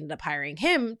 And so they ended up hiring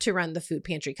him to run the food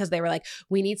pantry, because they were like,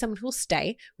 we need someone who will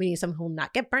stay. We need someone who will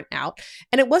not get burnt out.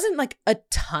 And it wasn't like a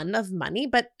ton of money,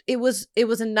 but it was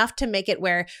enough to make it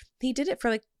where he did it for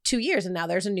like 2 years. And now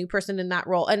there's a new person in that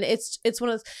role. And it's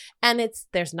one of those, and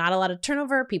there's not a lot of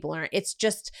turnover. People aren't, it's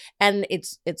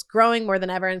growing more than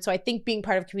ever. And so I think being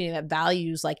part of a community that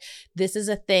values like, this is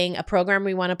a thing, a program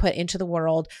we want to put into the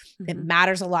world. Mm-hmm. It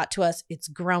matters a lot to us. It's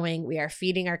growing. We are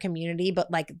feeding our community,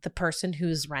 but like the person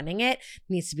who's running it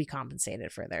needs to be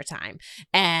compensated for their time.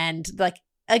 And like,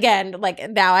 again,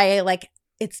 like now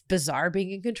it's bizarre being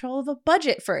in control of a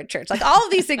budget for a church. Like all of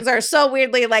these things are so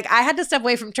weirdly, like I had to step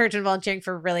away from church and volunteering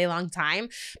for a really long time.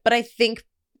 But I think,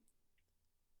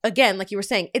 again, like you were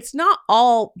saying, it's not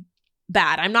all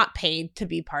bad. I'm not paid to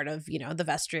be part of, the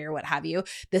vestry or what have you.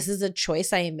 This is a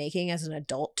choice I am making as an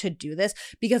adult to do this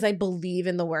because I believe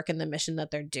in the work and the mission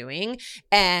that they're doing.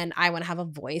 And I want to have a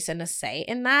voice and a say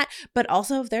in that. But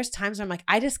also if there's times where I'm like,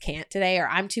 I just can't today, or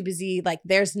I'm too busy, like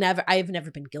I've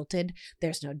never been guilted.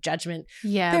 There's no judgment.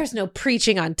 Yeah. There's no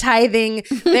preaching on tithing.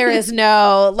 There is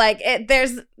no,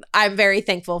 I'm very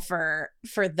thankful for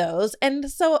those. And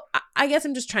so I guess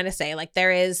I'm just trying to say, like,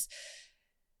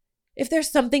 if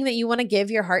there's something that you want to give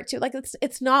your heart to, like,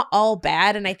 it's not all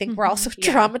bad. And I think we're also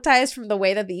traumatized from the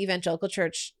way that the evangelical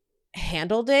church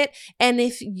handled it. And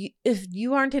if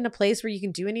you aren't in a place where you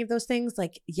can do any of those things,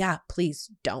 like, yeah,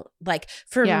 please don't. Like,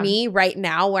 for me right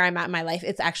now, where I'm at in my life,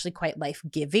 it's actually quite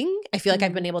life-giving. I feel like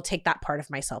I've been able to take that part of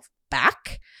myself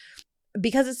back,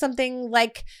 because it's something,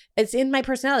 like, it's in my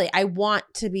personality. I want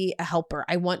to be a helper.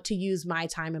 I want to use my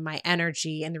time and my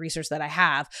energy and the resource that I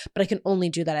have, but I can only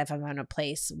do that if I'm in a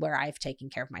place where I've taken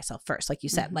care of myself first. Like you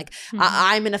said, like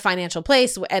I'm in a financial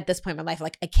place at this point in my life,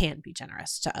 like I can be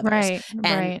generous to others.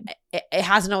 Right. It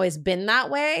hasn't always been that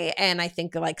way. And I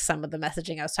think, like, some of the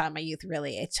messaging I was taught in my youth,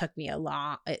 really, it took me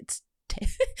it's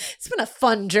been a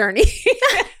fun journey.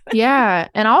 Yeah.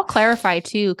 And I'll clarify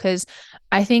too, because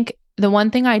I think the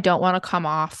one thing I don't want to come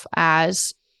off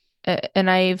as, and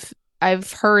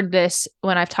I've heard this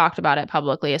when I've talked about it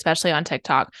publicly, especially on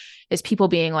TikTok, is people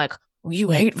being like, well, you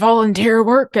hate volunteer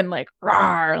work, and like,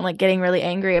 rawr, and like getting really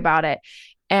angry about it.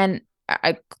 And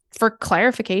for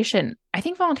clarification, I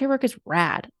think volunteer work is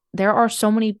rad. There are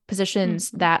so many positions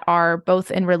that are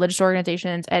both in religious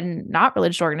organizations and not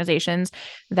religious organizations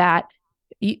that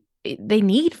they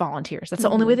need volunteers. That's the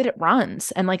only way that it runs.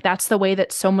 And like, that's the way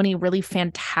that so many really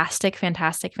fantastic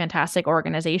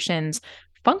organizations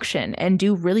function and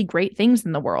do really great things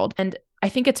in the world. And I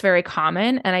think it's very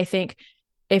common. And I think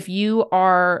if you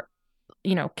are,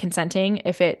 consenting,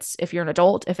 if you're an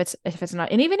adult, if it's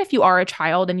not, and even if you are a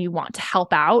child and you want to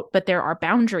help out, but there are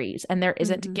boundaries and there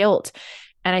isn't guilt.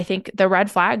 And I think the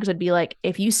red flags would be like,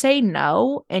 if you say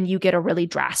no and you get a really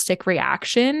drastic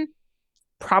reaction,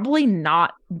 probably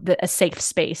not a safe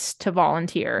space to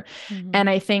volunteer. And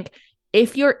I think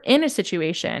if you're in a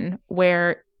situation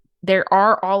where there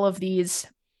are all of these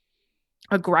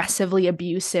aggressively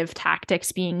abusive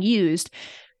tactics being used,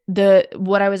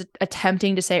 what I was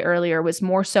attempting to say earlier was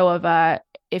more so of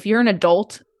if you're an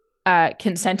adult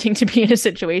consenting to be in a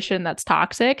situation that's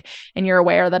toxic and you're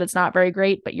aware that it's not very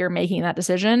great, but you're making that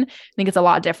decision, I think it's a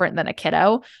lot different than a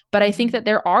kiddo. But I think that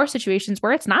there are situations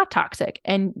where it's not toxic,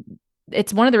 and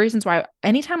it's one of the reasons why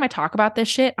anytime I talk about this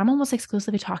shit, I'm almost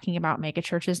exclusively talking about mega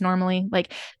churches normally.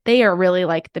 Like, they are really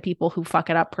like the people who fuck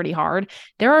it up pretty hard.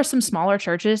 There are some smaller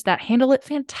churches that handle it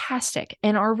fantastic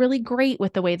and are really great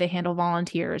with the way they handle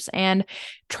volunteers and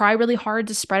try really hard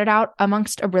to spread it out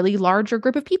amongst a really larger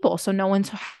group of people, so no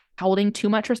one's holding too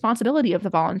much responsibility of the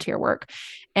volunteer work.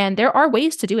 And there are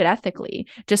ways to do it ethically,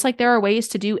 just like there are ways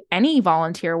to do any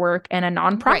volunteer work and a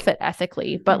nonprofit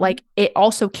ethically, but like, it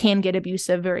also can get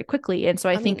abusive very quickly. And so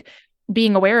I think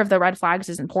being aware of the red flags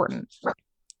is important.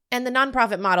 And the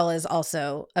nonprofit model is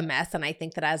also a mess. And I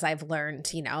think that as I've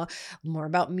learned, more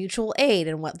about mutual aid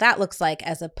and what that looks like,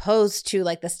 as opposed to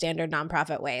like the standard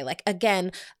nonprofit way, like,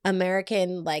 again,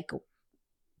 American, like,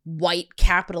 white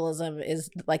capitalism is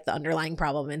like the underlying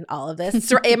problem in all of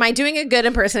this. Am I doing a good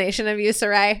impersonation of you,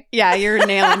 Sarai? Yeah, you're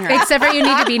nailing her. Except for you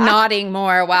need to be nodding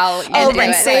more while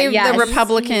and save the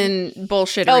Republican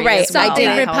bullshit. Oh, right. I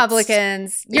did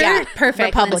Republicans. You're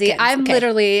perfect, Lindsay. I'm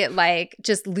literally like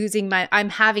just I'm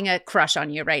having a crush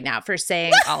on you right now for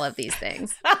saying all of these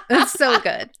things. It's so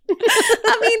good.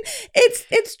 I mean,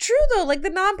 it's true though. Like,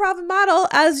 the nonprofit model,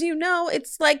 as you know,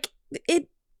 it's like, it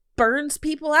burns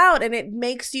people out, and it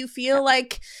makes you feel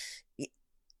like,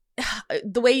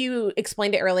 the way you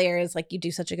explained it earlier is like, you do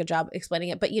such a good job explaining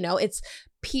it, but it's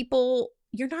people,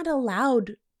 you're not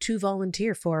allowed to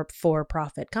volunteer for a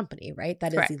for-profit company, right?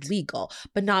 That is illegal.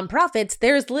 But nonprofits,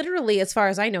 there's literally, as far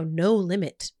as I know, no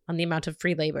limit on the amount of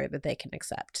free labor that they can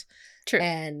accept. True.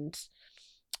 And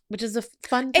which is a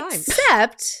fun time.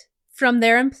 Except from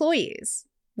their employees,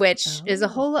 which is a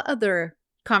whole other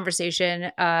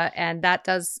conversation, and that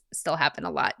does still happen a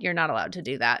lot. You're not allowed to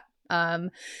do that.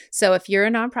 So if you're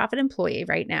a nonprofit employee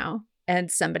right now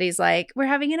and somebody's like, we're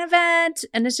having an event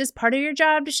and it's just part of your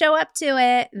job to show up to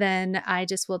it, then I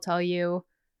just will tell you,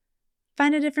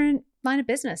 find a different line of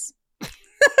business.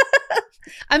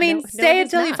 I mean, stay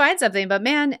until you find something, but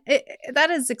man, that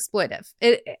is exploitive.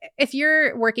 If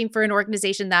you're working for an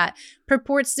organization that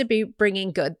purports to be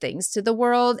bringing good things to the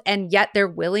world, and yet they're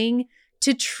willing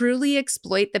to truly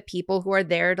exploit the people who are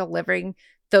there delivering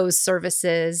those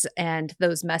services and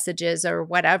those messages or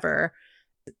whatever,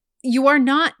 you are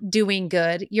not doing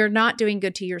good. You're not doing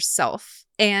good to yourself.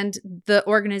 And the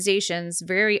organizations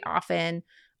very often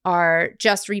are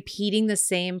just repeating the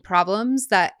same problems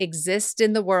that exist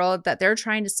in the world that they're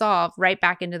trying to solve right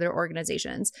back into their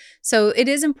organizations. So it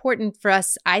is important for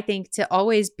us, I think, to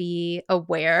always be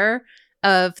aware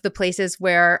of the places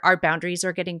where our boundaries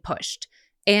are getting pushed.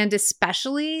 And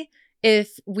especially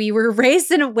if we were raised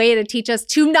in a way to teach us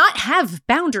to not have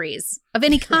boundaries of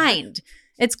any kind.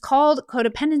 It's called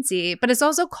codependency, but it's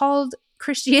also called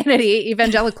Christianity,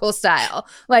 evangelical style.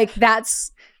 Like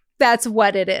that's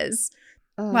what it is.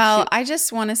 Oh, well, shoot. I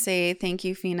just want to say thank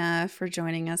you, Fina, for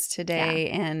joining us today.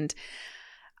 Yeah. And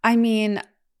I mean,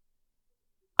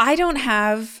 I don't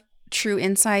have true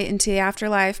insight into the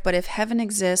afterlife, but if heaven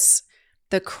exists,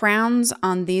 the crowns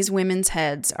on these women's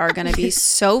heads are going to be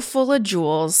so full of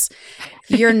jewels.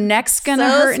 Your neck's going to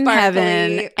hurt in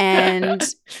heaven. And,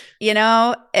 you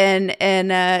know,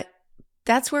 and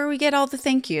that's where we get all the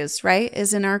thank yous, right?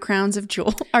 Is in our crowns of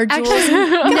jewels. Our jewels.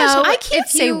 Actually, no, I can't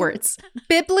say words.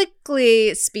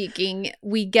 Biblically speaking,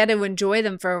 we get to enjoy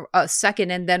them for a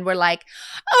second. And then we're like,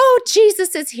 oh,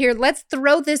 Jesus is here. Let's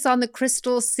throw this on the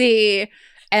crystal sea.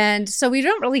 And so we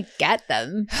don't really get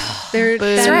them.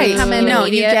 That's right. No,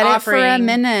 you get offering. It for a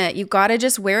minute. You got to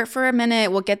just wear it for a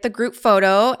minute. We'll get the group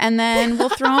photo and then we'll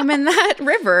throw them in that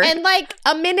river. And like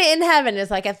a minute in heaven is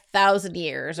like 1,000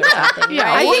 years or something. Yeah,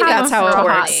 right? I think that's how it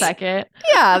works. Second.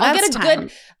 Yeah, that's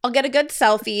I'll get a good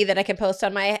selfie that I can post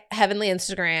on my heavenly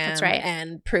Instagram. That's right.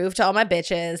 And prove to all my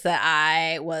bitches that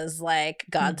I was like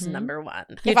God's number one.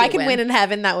 If I could win in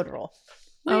heaven, that would rule.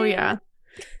 Oh, yeah.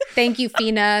 Thank you,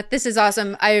 Fina. This is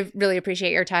awesome. I really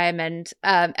appreciate your time. And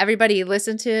everybody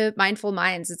listen to Mindful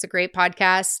Minds. It's a great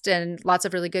podcast and lots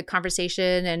of really good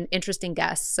conversation and interesting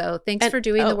guests. So thanks for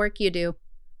doing the work you do.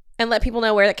 And let people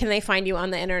know where can they find you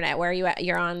on the internet? Where are you at?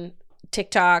 You're on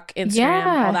TikTok,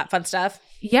 Instagram, all that fun stuff.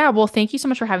 Yeah. Well, thank you so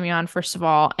much for having me on, first of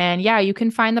all. And yeah, you can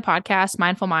find the podcast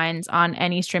Mindful Minds on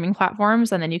any streaming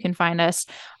platforms. And then you can find us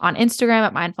on Instagram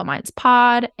at Mindful Minds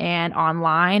Pod and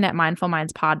online at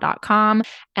mindfulmindspod.com.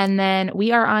 And then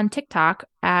we are on TikTok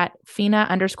at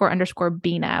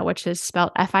Fina__Bina, which is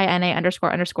spelled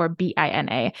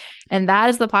FINA__BINA. And that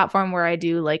is the platform where I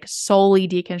do like solely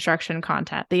deconstruction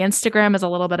content. The Instagram is a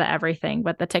little bit of everything,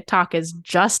 but the TikTok is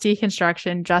just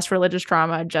deconstruction, just religious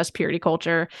trauma, just purity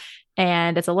culture.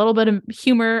 And it's a little bit of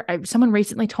humor. Someone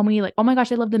recently told me like, oh my gosh,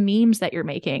 I love the memes that you're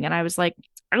making. And I was like,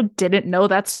 I didn't know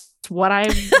that's what I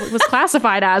was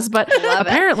classified as, but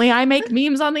apparently I make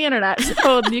memes on the internet.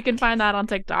 So you can find that on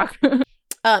TikTok.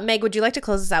 Meg, would you like to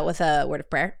close us out with a word of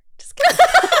prayer? Just kidding.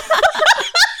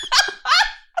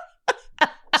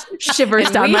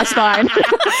 Shivers down my spine.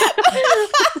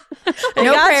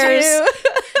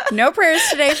 No prayers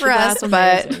today for us,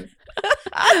 but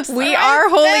we are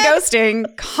holy ghosting,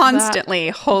 constantly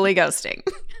holy ghosting.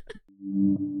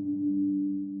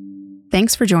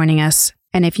 Thanks for joining us.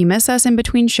 And if you miss us in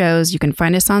between shows, you can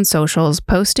find us on socials,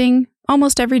 posting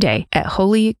almost every day at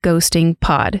Holy Ghosting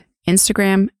Pod,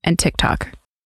 Instagram and TikTok.